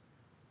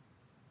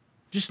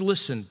 Just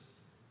listen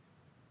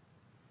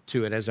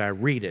to it as I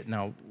read it.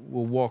 Now,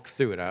 we'll walk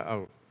through it.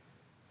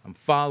 I'm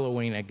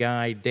following a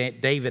guy,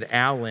 David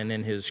Allen,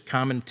 in his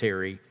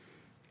commentary.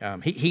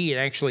 He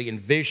actually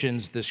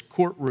envisions this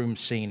courtroom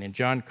scene and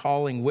John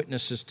calling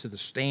witnesses to the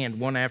stand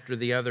one after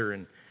the other.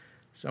 And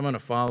so I'm going to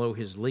follow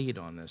his lead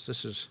on this.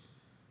 This is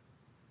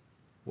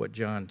what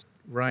John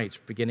writes,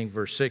 beginning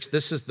verse 6.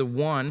 This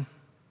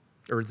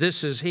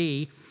is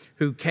he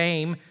who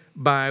came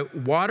by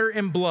water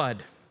and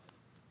blood,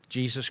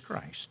 Jesus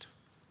Christ.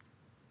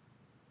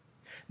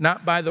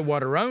 Not by the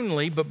water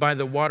only, but by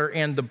the water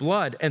and the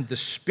blood. And the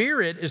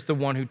Spirit is the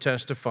one who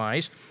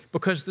testifies,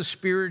 because the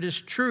Spirit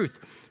is truth.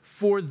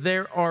 For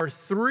there are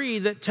 3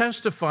 that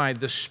testify,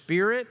 the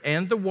Spirit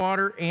and the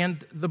water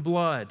and the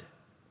blood.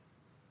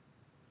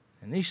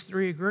 And these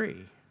 3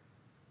 agree.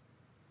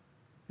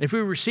 If we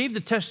receive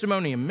the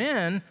testimony of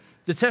men,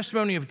 the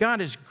testimony of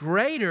God is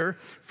greater,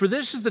 for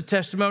this is the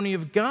testimony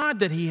of God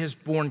that he has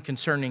borne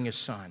concerning his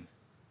Son.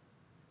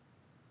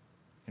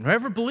 And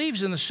whoever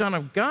believes in the Son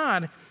of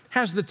God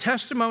has the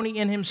testimony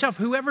in himself.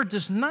 Whoever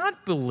does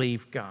not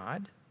believe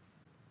God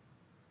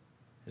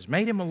has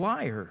made him a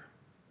liar,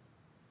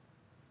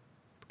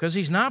 because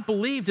he's not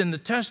believed in the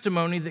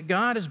testimony that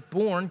God has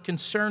borne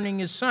concerning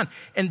his Son.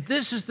 And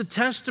this is the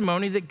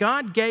testimony that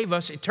God gave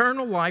us,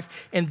 eternal life,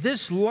 and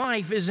this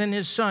life is in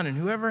his Son. And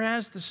whoever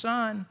has the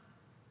Son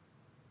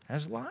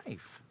has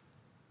life.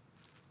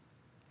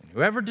 And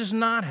whoever does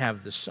not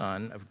have the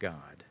Son of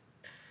God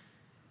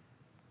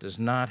does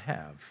not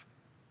have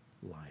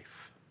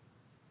life.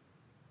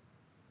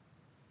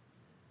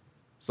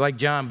 It's like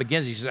John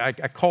begins, he says, I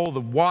call the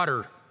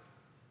water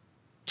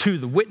to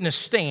the witness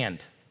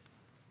stand.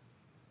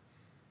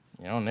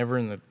 Never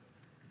in the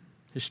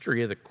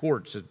history of the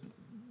courts has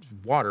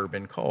water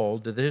been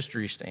called to the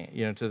history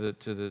stand, to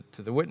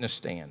the witness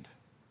stand.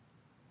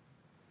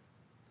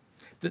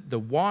 The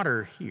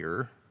water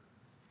here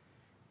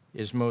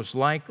is most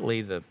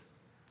likely the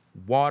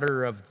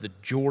water of the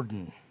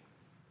Jordan,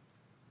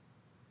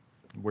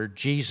 where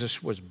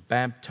Jesus was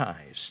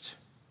baptized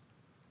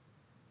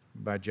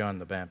by John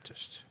the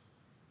Baptist.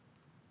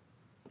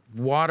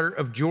 Water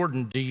of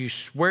Jordan, do you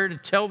swear to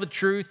tell the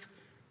truth,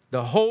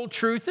 the whole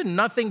truth, and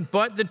nothing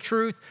but the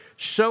truth,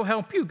 so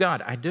help you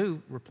God? I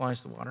do,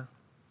 replies the water.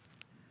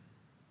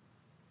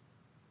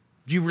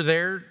 You were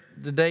there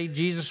the day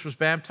Jesus was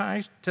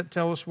baptized?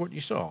 Tell us what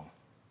you saw.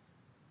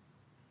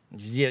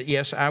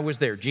 Yes, I was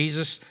there.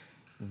 Jesus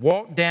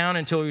walked down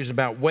until he was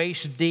about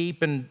waist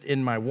deep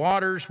in my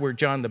waters where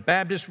John the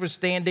Baptist was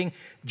standing.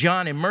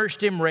 John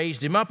immersed him,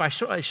 raised him up. I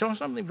saw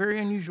something very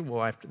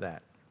unusual after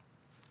that.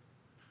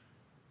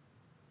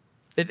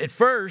 At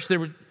first, there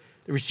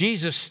was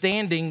Jesus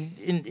standing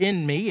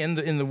in me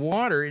in the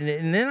water,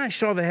 and then I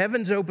saw the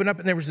heavens open up,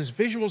 and there was this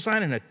visual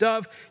sign, and a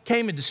dove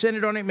came and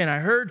descended on him, and I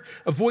heard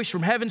a voice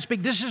from heaven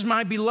speak, "This is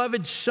my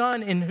beloved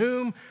Son, in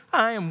whom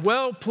I am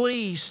well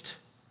pleased."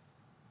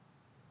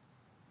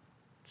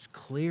 It's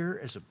clear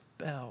as a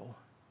bell.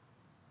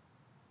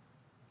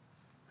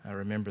 I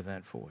remember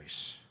that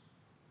voice.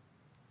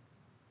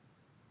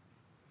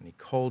 And he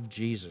called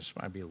Jesus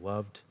my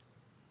beloved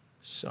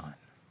Son.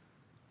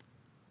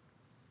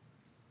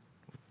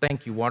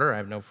 Thank you, water. I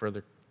have no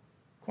further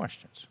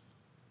questions.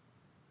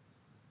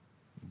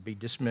 Be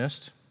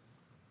dismissed.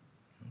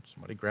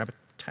 Somebody grab a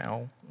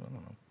towel. I don't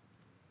know.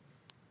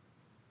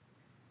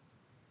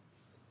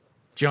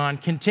 John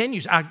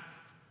continues. I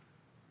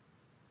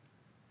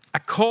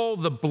call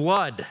the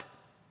blood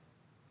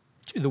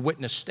to the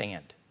witness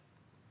stand.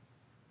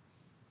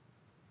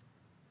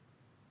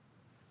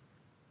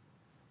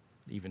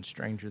 Even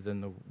stranger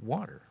than the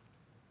water.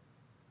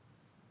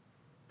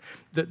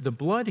 The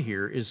blood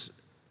here is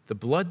the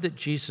blood that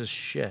Jesus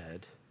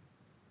shed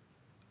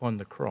on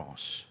the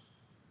cross,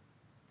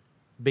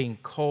 being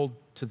called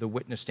to the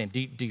witness stand.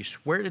 Do you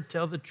swear to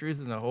tell the truth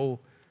and the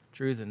whole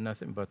truth and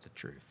nothing but the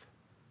truth?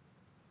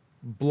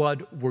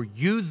 Blood, were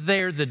you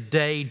there the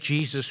day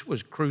Jesus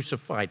was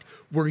crucified?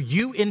 Were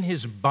you in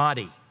his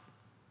body?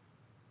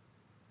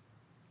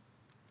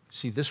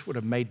 See, this would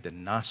have made the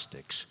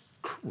Gnostics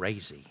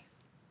crazy.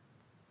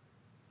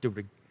 They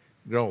would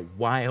get all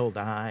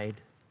wild-eyed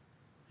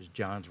as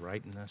John's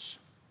writing this.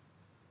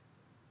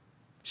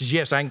 He says,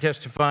 yes, I can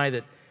testify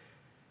that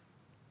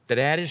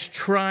at his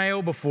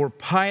trial before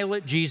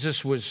Pilate,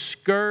 Jesus was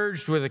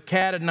scourged with a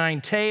cat of nine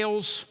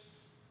tails.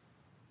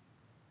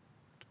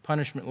 The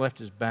punishment left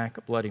his back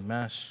a bloody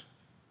mess.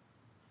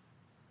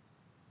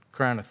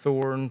 Crown of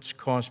thorns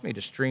caused me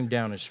to stream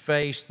down his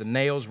face. The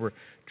nails were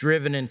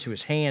driven into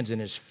his hands and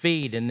his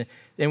feet. And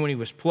then when he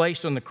was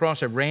placed on the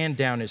cross, I ran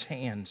down his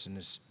hands and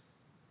his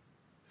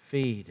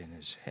feet and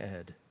his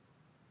head.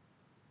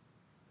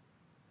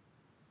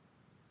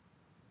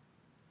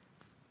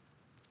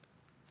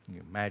 Can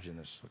you imagine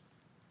this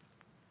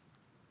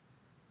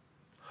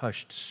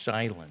hushed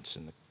silence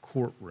in the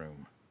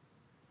courtroom?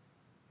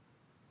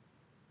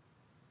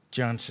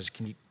 John says,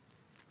 can you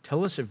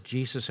tell us if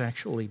Jesus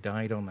actually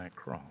died on that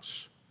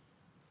cross?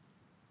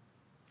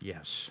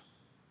 Yes.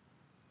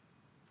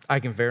 I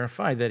can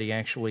verify that he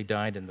actually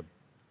died and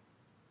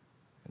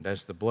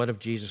as the blood of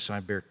Jesus,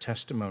 I bear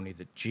testimony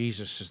that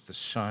Jesus is the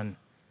Son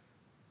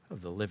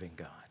of the living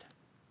God.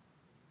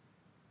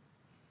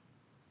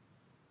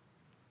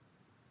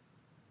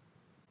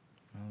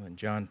 Well, then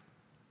John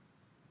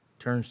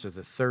turns to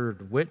the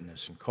third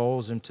witness and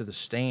calls him to the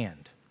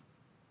stand.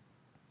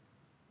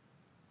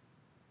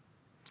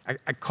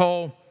 I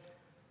call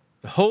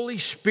the Holy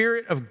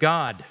Spirit of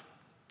God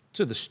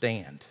to the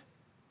stand.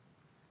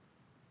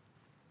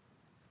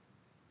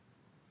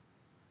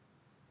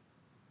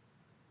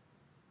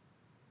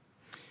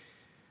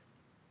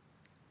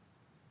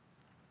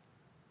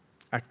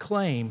 I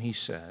claim, he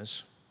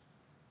says,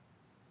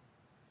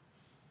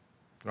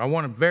 I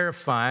want to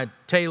verify,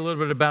 tell you a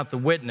little bit about the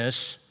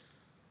witness,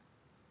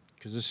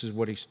 because this is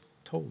what he's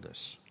told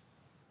us.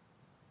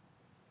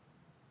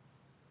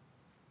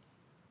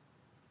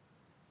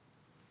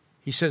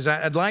 He says,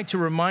 I'd like to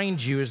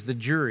remind you as the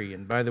jury,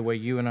 and by the way,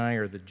 you and I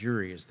are the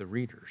jury as the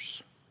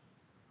readers,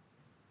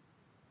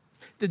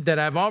 that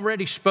I've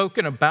already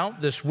spoken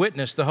about this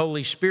witness, the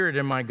Holy Spirit,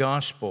 in my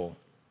gospel.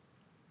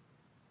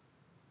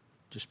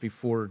 Just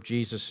before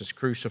Jesus is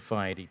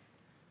crucified, he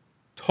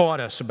taught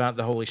us about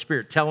the Holy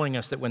Spirit, telling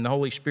us that when the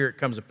Holy Spirit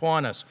comes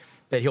upon us,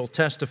 that he'll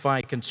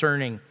testify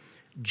concerning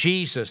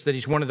Jesus, that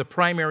he's one of the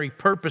primary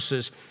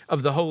purposes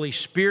of the Holy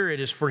Spirit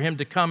is for him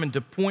to come and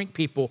to point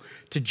people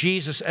to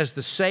Jesus as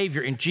the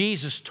Savior. And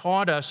Jesus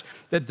taught us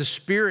that the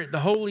Spirit,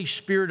 the Holy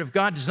Spirit of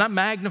God, does not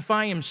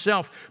magnify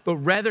himself, but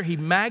rather he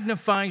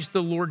magnifies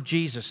the Lord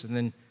Jesus. And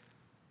then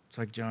it's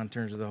like John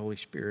turns to the Holy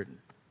Spirit and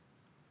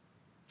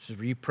says,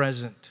 were you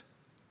present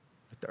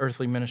at the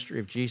earthly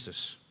ministry of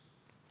Jesus?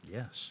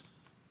 Yes.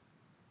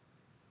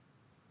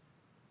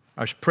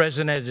 I was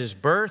present at his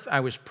birth.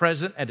 I was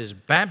present at his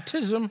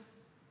baptism.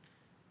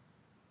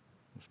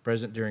 I was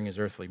present during his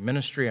earthly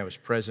ministry. I was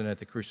present at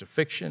the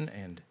crucifixion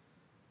and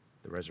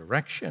the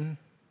resurrection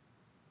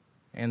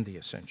and the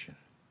ascension.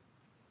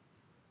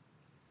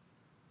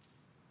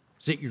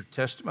 Is it your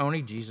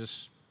testimony,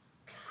 Jesus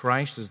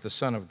Christ is the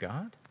Son of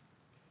God?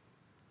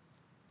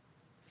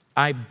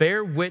 I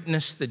bear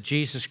witness that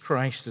Jesus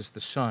Christ is the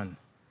Son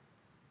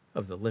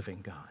of the living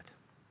God.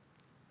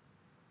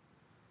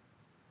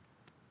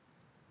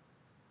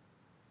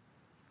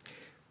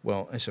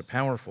 Well, it's a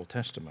powerful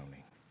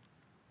testimony.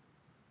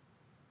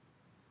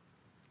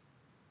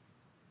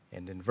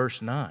 And in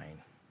verse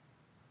 9,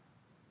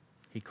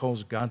 he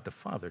calls God the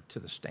Father to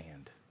the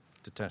stand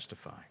to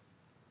testify.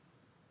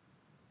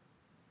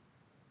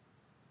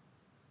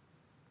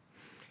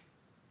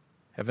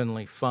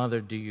 Heavenly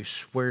Father, do you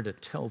swear to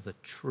tell the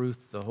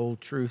truth, the whole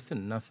truth,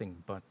 and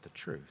nothing but the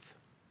truth?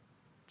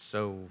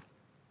 So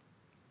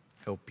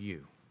help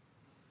you.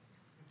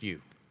 You.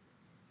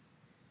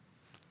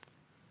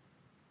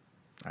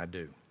 I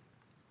do.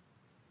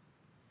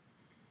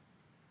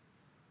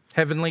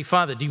 Heavenly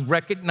Father, do you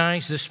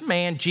recognize this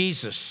man,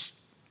 Jesus?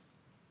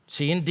 Is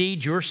he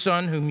indeed your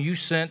Son whom you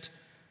sent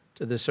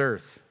to this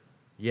earth?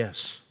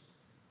 Yes.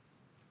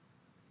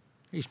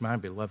 He's my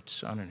beloved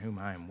Son in whom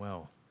I am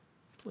well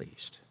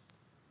pleased.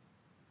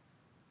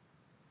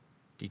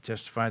 Do you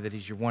testify that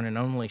he's your one and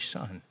only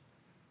Son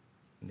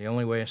and the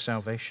only way of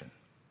salvation?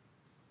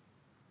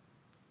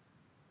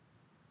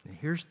 And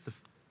here's the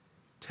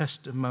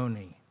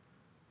testimony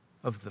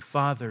of the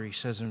Father, he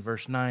says in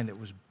verse 9, that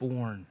was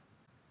born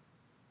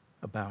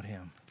about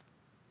him.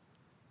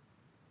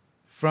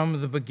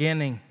 From the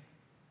beginning,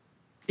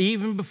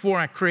 even before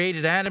I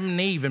created Adam and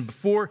Eve and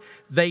before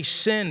they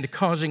sinned,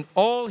 causing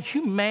all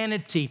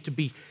humanity to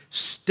be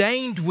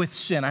stained with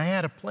sin, I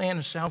had a plan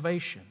of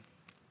salvation.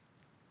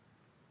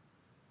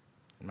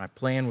 And my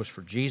plan was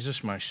for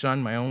Jesus, my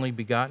Son, my only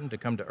begotten, to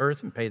come to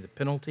earth and pay the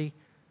penalty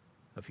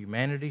of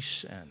humanity's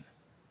sin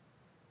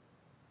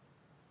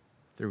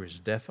through his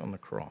death on the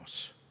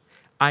cross.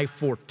 I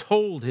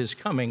foretold his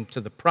coming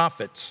to the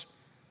prophets.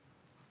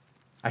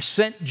 I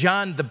sent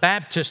John the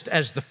Baptist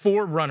as the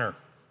forerunner.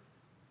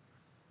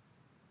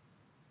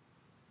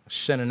 I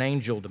sent an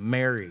angel to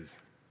Mary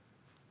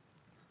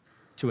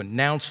to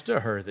announce to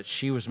her that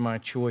she was my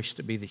choice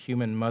to be the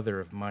human mother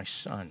of my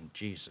Son,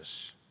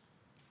 Jesus.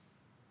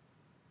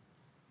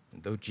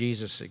 And though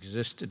Jesus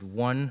existed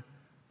one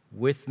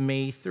with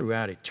me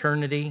throughout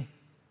eternity,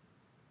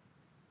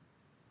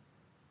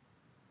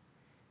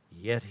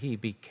 yet he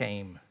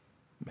became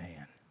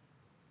man.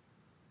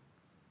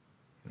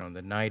 And on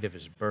the night of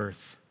his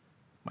birth,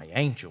 my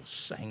angels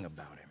sang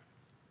about him.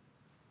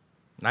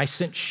 And I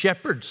sent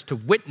shepherds to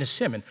witness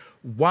him, and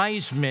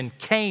wise men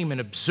came and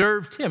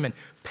observed him and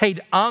paid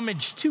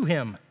homage to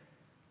him.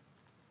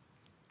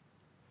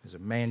 As a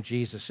man,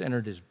 Jesus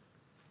entered his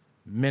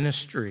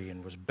ministry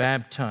and was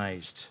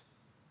baptized.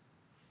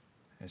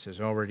 As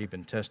has already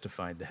been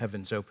testified, the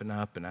heavens opened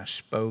up, and I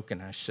spoke,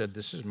 and I said,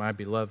 "This is my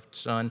beloved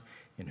Son,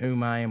 in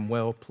whom I am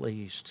well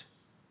pleased."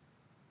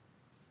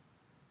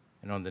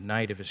 And on the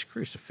night of his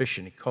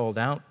crucifixion, he called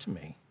out to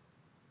me,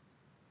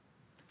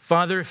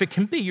 "Father, if it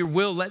can be your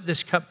will, let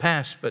this cup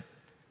pass, but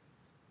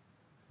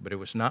it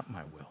was not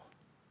my will."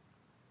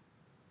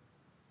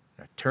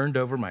 I turned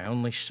over my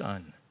only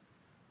Son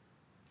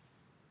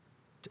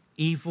to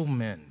evil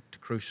men to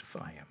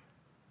crucify him.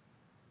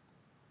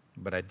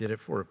 But I did it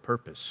for a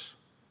purpose,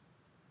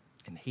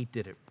 and he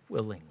did it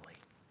willingly.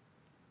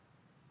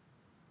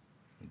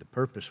 And the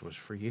purpose was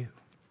for you,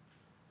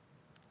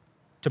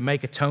 to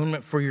make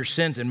atonement for your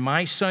sins. And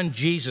my Son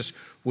Jesus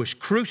was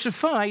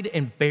crucified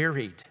and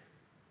buried.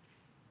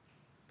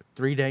 But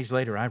 3 days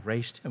later, I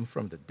raised him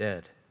from the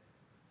dead.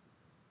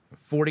 And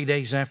 40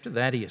 days after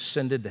that, he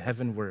ascended to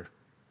heaven, where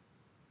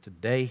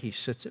today he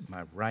sits at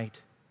my right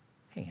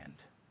hand.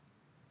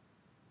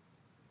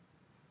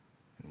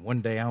 And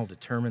one day I'll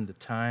determine the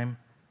time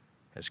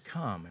has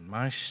come, and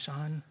my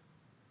Son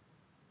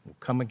will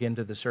come again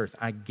to this earth.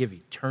 I give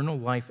eternal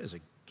life as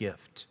a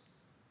gift.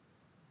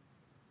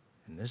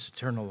 And this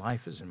eternal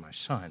life is in my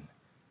Son,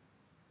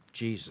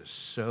 Jesus.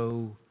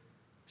 So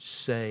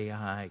say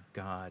I,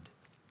 God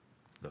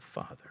the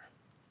Father.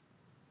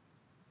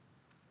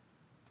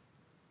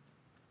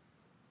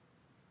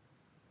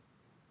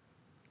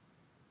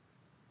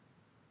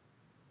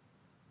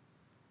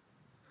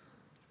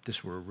 If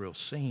this were a real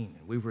scene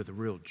and we were the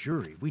real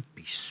jury, we'd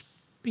be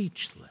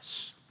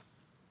speechless.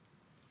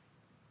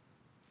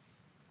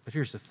 But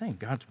here's the thing,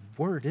 God's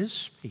word is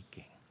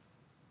speaking.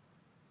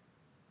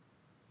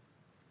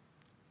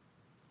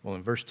 Well,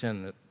 in verse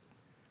 10,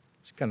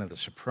 it's kind of the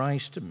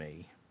surprise to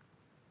me.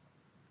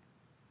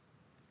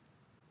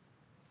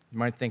 You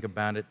might think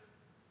about it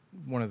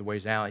one of the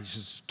ways Al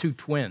says, two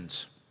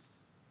twins.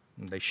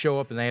 And they show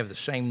up and they have the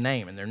same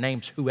name, and their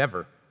name's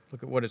whoever.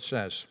 Look at what it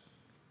says.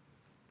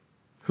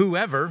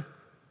 Whoever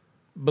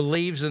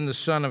believes in the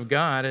Son of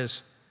God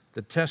is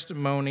the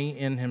testimony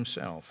in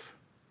himself.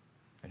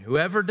 And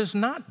whoever does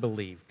not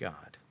believe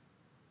God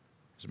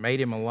has made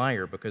him a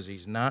liar, because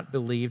he's not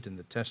believed in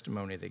the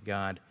testimony that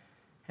God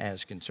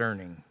has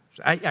concerning.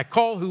 I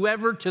call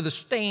whoever to the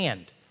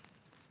stand.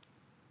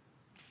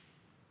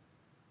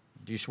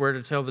 Do you swear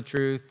to tell the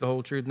truth, the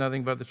whole truth,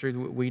 nothing but the truth?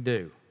 We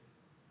do.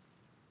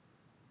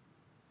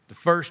 The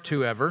first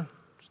whoever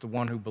is the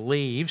one who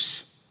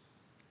believes.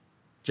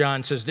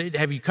 John says,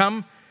 have you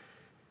come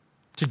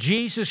to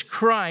Jesus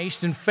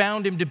Christ and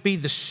found him to be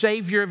the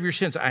Savior of your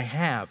sins? I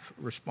have,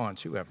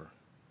 responds whoever.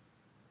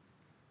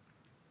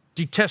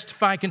 Do you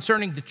testify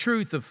concerning the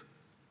truth of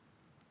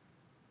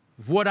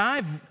what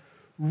I've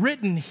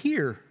written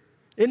here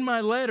in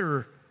my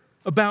letter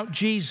about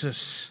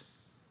Jesus?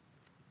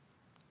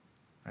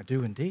 I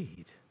do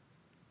indeed.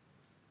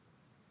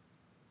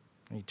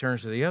 And he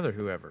turns to the other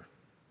whoever.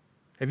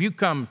 Have you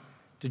come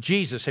to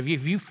Jesus? Have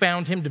you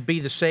found him to be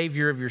the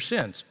Savior of your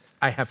sins?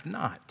 I have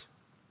not.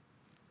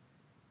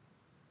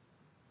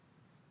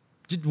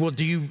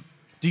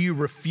 Do you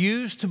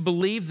refuse to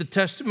believe the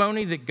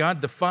testimony that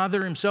God the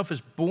Father himself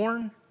is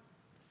born?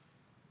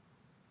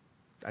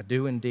 I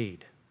do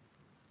indeed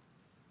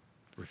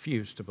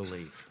refuse to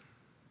believe.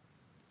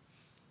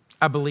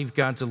 I believe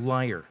God's a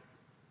liar,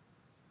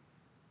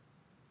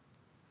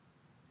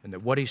 and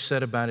that what he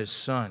said about his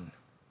son,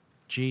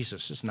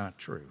 Jesus, is not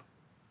true.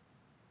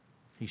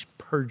 He's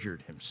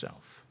perjured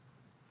himself.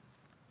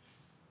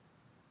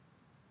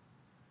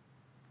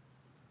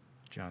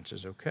 John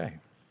says, okay,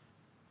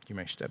 you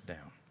may step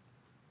down.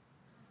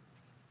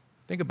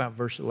 Think about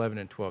verse 11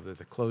 and 12. They're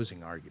the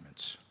closing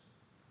arguments.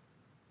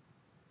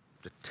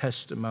 The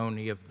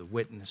testimony of the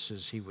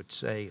witnesses, he would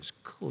say, is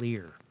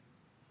clear.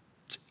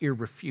 It's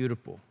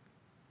irrefutable.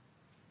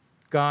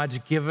 God's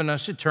given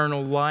us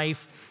eternal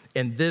life,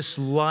 and this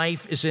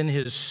life is in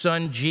his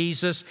Son,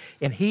 Jesus.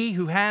 And he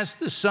who has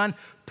the Son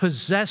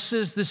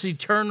possesses this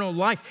eternal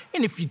life.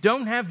 And if you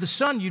don't have the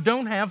Son, you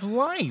don't have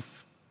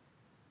life.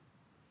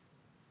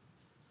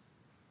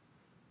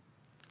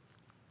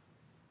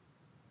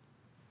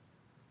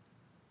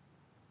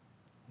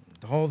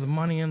 All the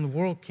money in the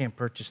world can't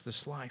purchase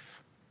this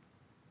life.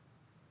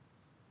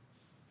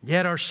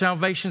 Yet our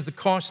salvation is the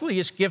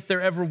costliest gift there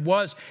ever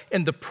was,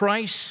 and the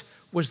price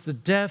was the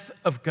death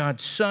of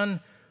God's Son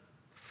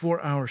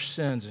for our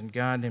sins, and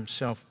God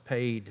himself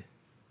paid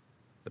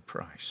the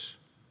price.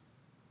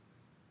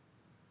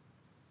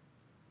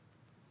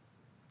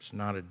 It's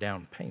not a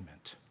down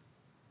payment.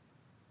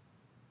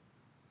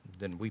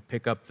 Then we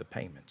pick up the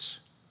payments.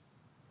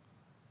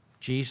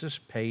 Jesus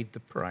paid the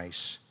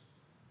price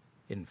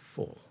in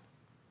full.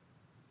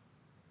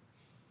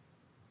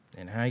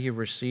 And how you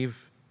receive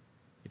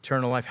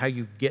eternal life, how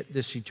you get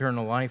this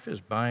eternal life is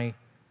by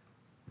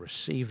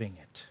receiving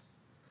it.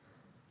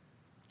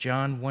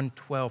 John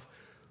 1:12,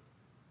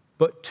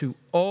 but to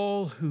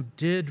all who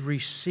did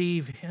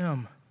receive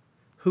him,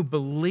 who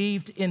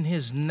believed in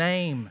his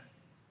name,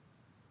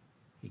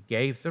 he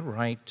gave the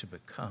right to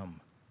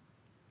become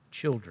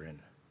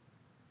children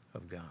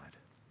of God.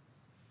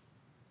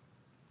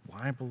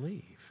 Why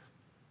believe?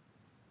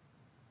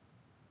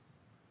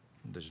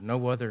 There's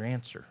no other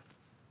answer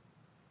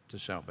to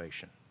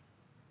salvation.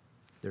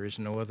 There is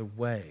no other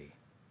way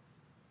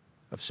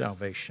of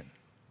salvation.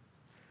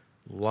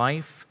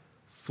 Life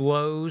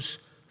flows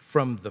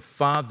from the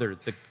Father,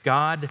 the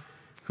God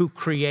who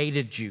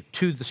created you,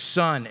 to the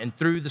Son, and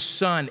through the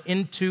Son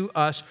into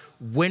us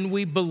when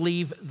we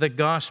believe the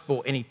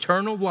gospel. And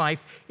eternal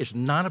life is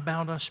not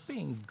about us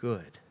being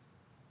good.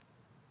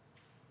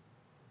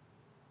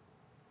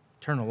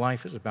 Eternal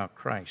life is about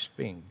Christ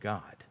being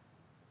God.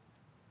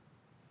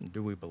 And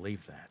do we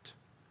believe that?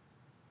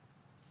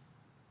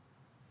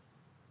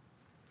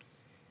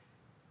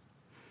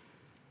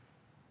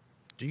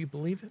 Do you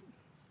believe it?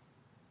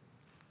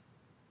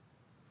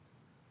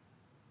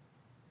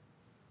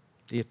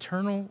 The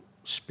eternal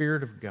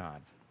Spirit of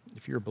God,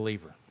 if you're a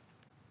believer,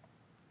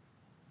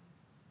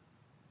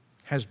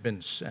 has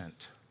been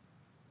sent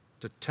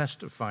to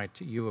testify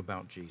to you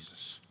about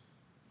Jesus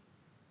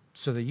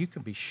so that you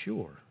can be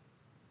sure.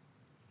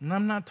 And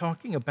I'm not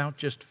talking about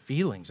just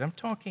feelings. I'm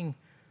talking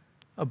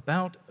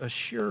about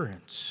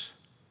assurance.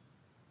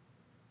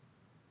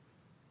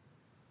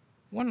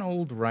 One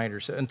old writer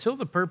said, until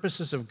the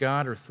purposes of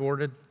God are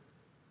thwarted,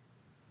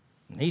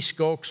 and he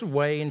skulks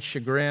away in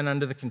chagrin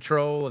under the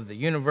control of the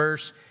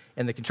universe,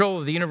 and the control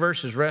of the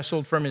universe is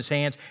wrestled from his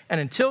hands, and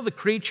until the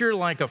creature,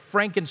 like a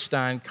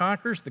Frankenstein,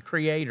 conquers the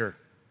Creator,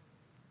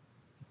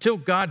 until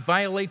God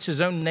violates his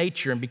own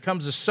nature and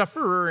becomes a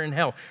sufferer in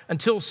hell,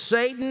 until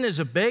Satan is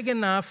a big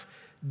enough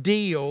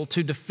deal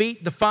to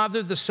defeat the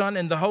Father, the Son,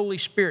 and the Holy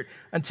Spirit,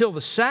 until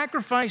the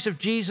sacrifice of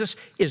Jesus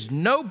is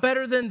no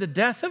better than the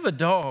death of a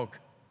dog,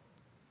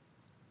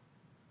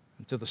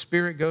 until the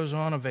Spirit goes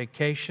on a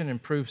vacation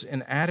and proves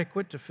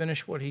inadequate to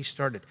finish what he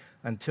started,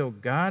 until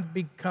God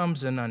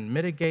becomes an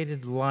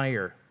unmitigated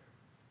liar.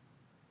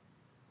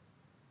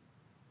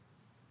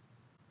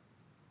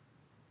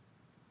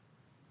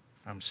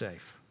 I'm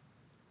safe.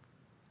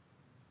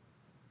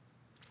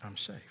 I'm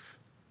safe.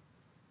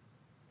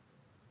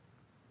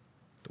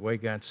 The way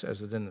God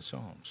says it in the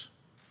Psalms.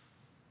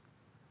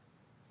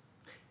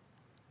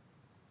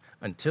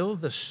 Until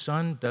the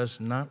sun does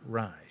not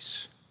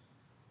rise,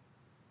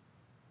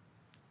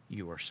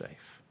 you are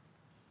safe.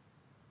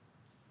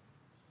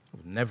 I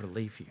will never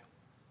leave you.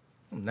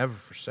 I will never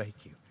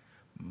forsake you.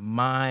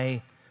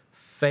 My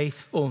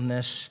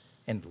faithfulness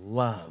and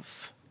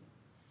love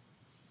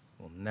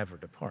will never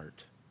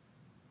depart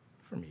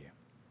from you.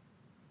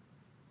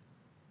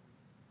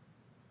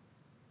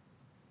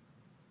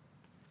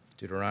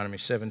 Deuteronomy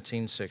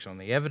 17:6, on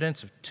the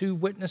evidence of 2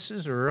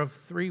 witnesses or of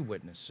 3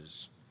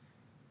 witnesses,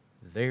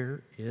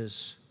 there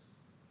is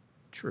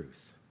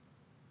truth.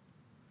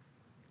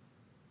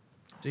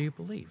 Do you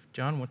believe?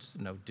 John wants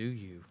to know, do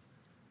you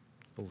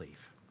believe?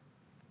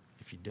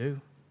 If you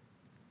do,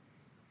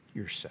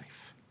 you're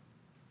safe.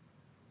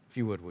 If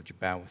you would you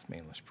bow with me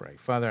and let's pray.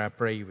 Father, I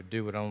pray you would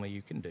do what only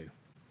you can do.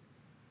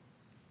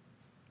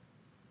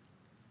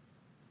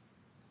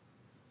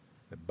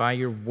 That by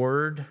your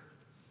word,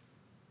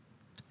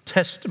 the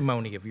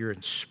testimony of your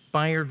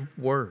inspired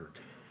word.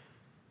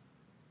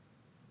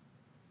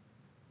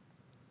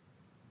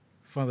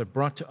 Father,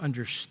 brought to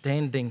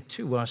understanding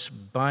to us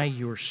by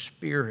your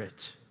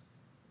Spirit.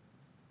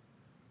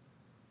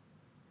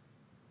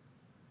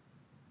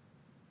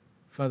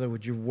 Father,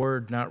 would your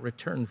word not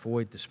return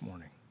void this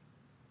morning?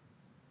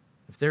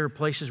 If there are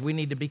places we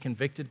need to be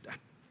convicted,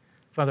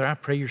 Father, I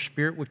pray your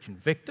Spirit would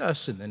convict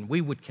us, and then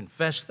we would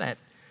confess that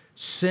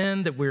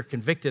sin that we're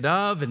convicted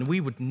of, and we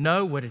would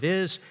know what it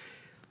is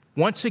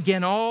once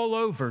again all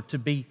over, to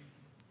be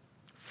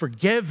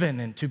forgiven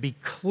and to be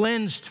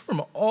cleansed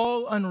from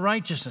all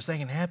unrighteousness. That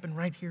can happen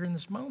right here in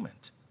this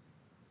moment.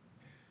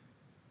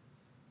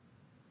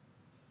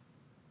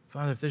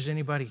 Father, if there's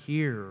anybody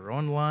here or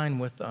online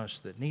with us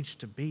that needs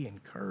to be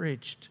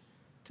encouraged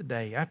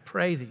today, I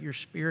pray that your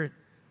Spirit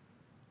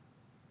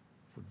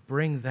would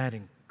bring that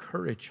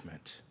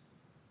encouragement,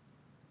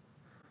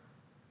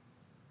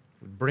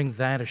 would bring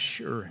that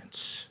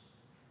assurance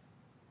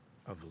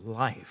of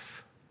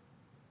life.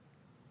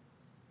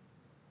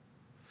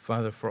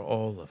 Father, for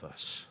all of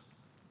us,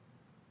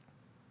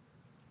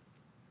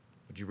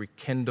 would you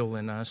rekindle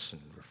in us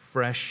and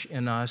refresh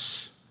in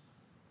us?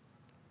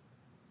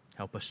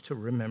 Help us to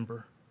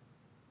remember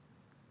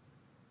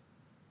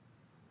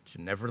that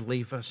you never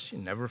leave us, you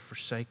never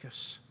forsake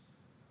us,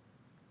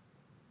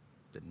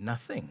 that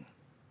nothing,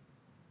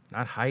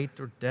 not height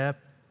or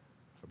depth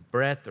or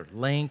breadth or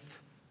length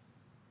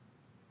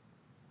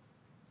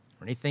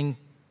or anything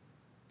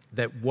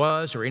that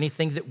was or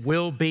anything that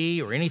will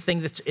be or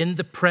anything that's in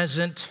the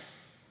present,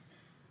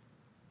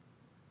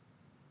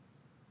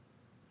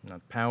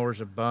 not powers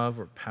above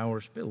or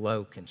powers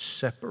below, can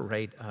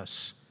separate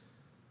us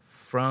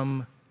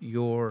from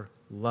your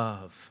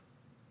love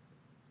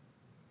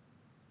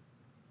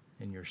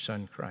in your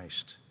Son,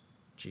 Christ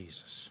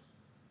Jesus.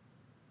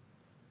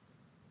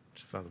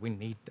 So, Father, we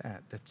need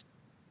that. That's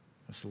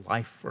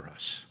life for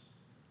us.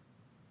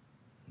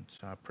 And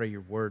so I pray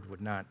your word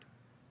would not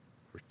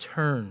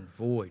return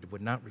void,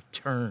 would not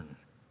return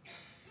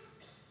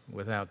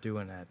without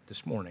doing that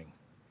this morning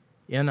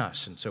in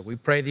us. And so we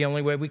pray the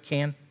only way we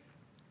can,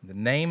 in the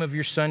name of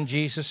your Son,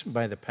 Jesus,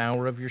 by the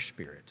power of your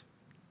Spirit.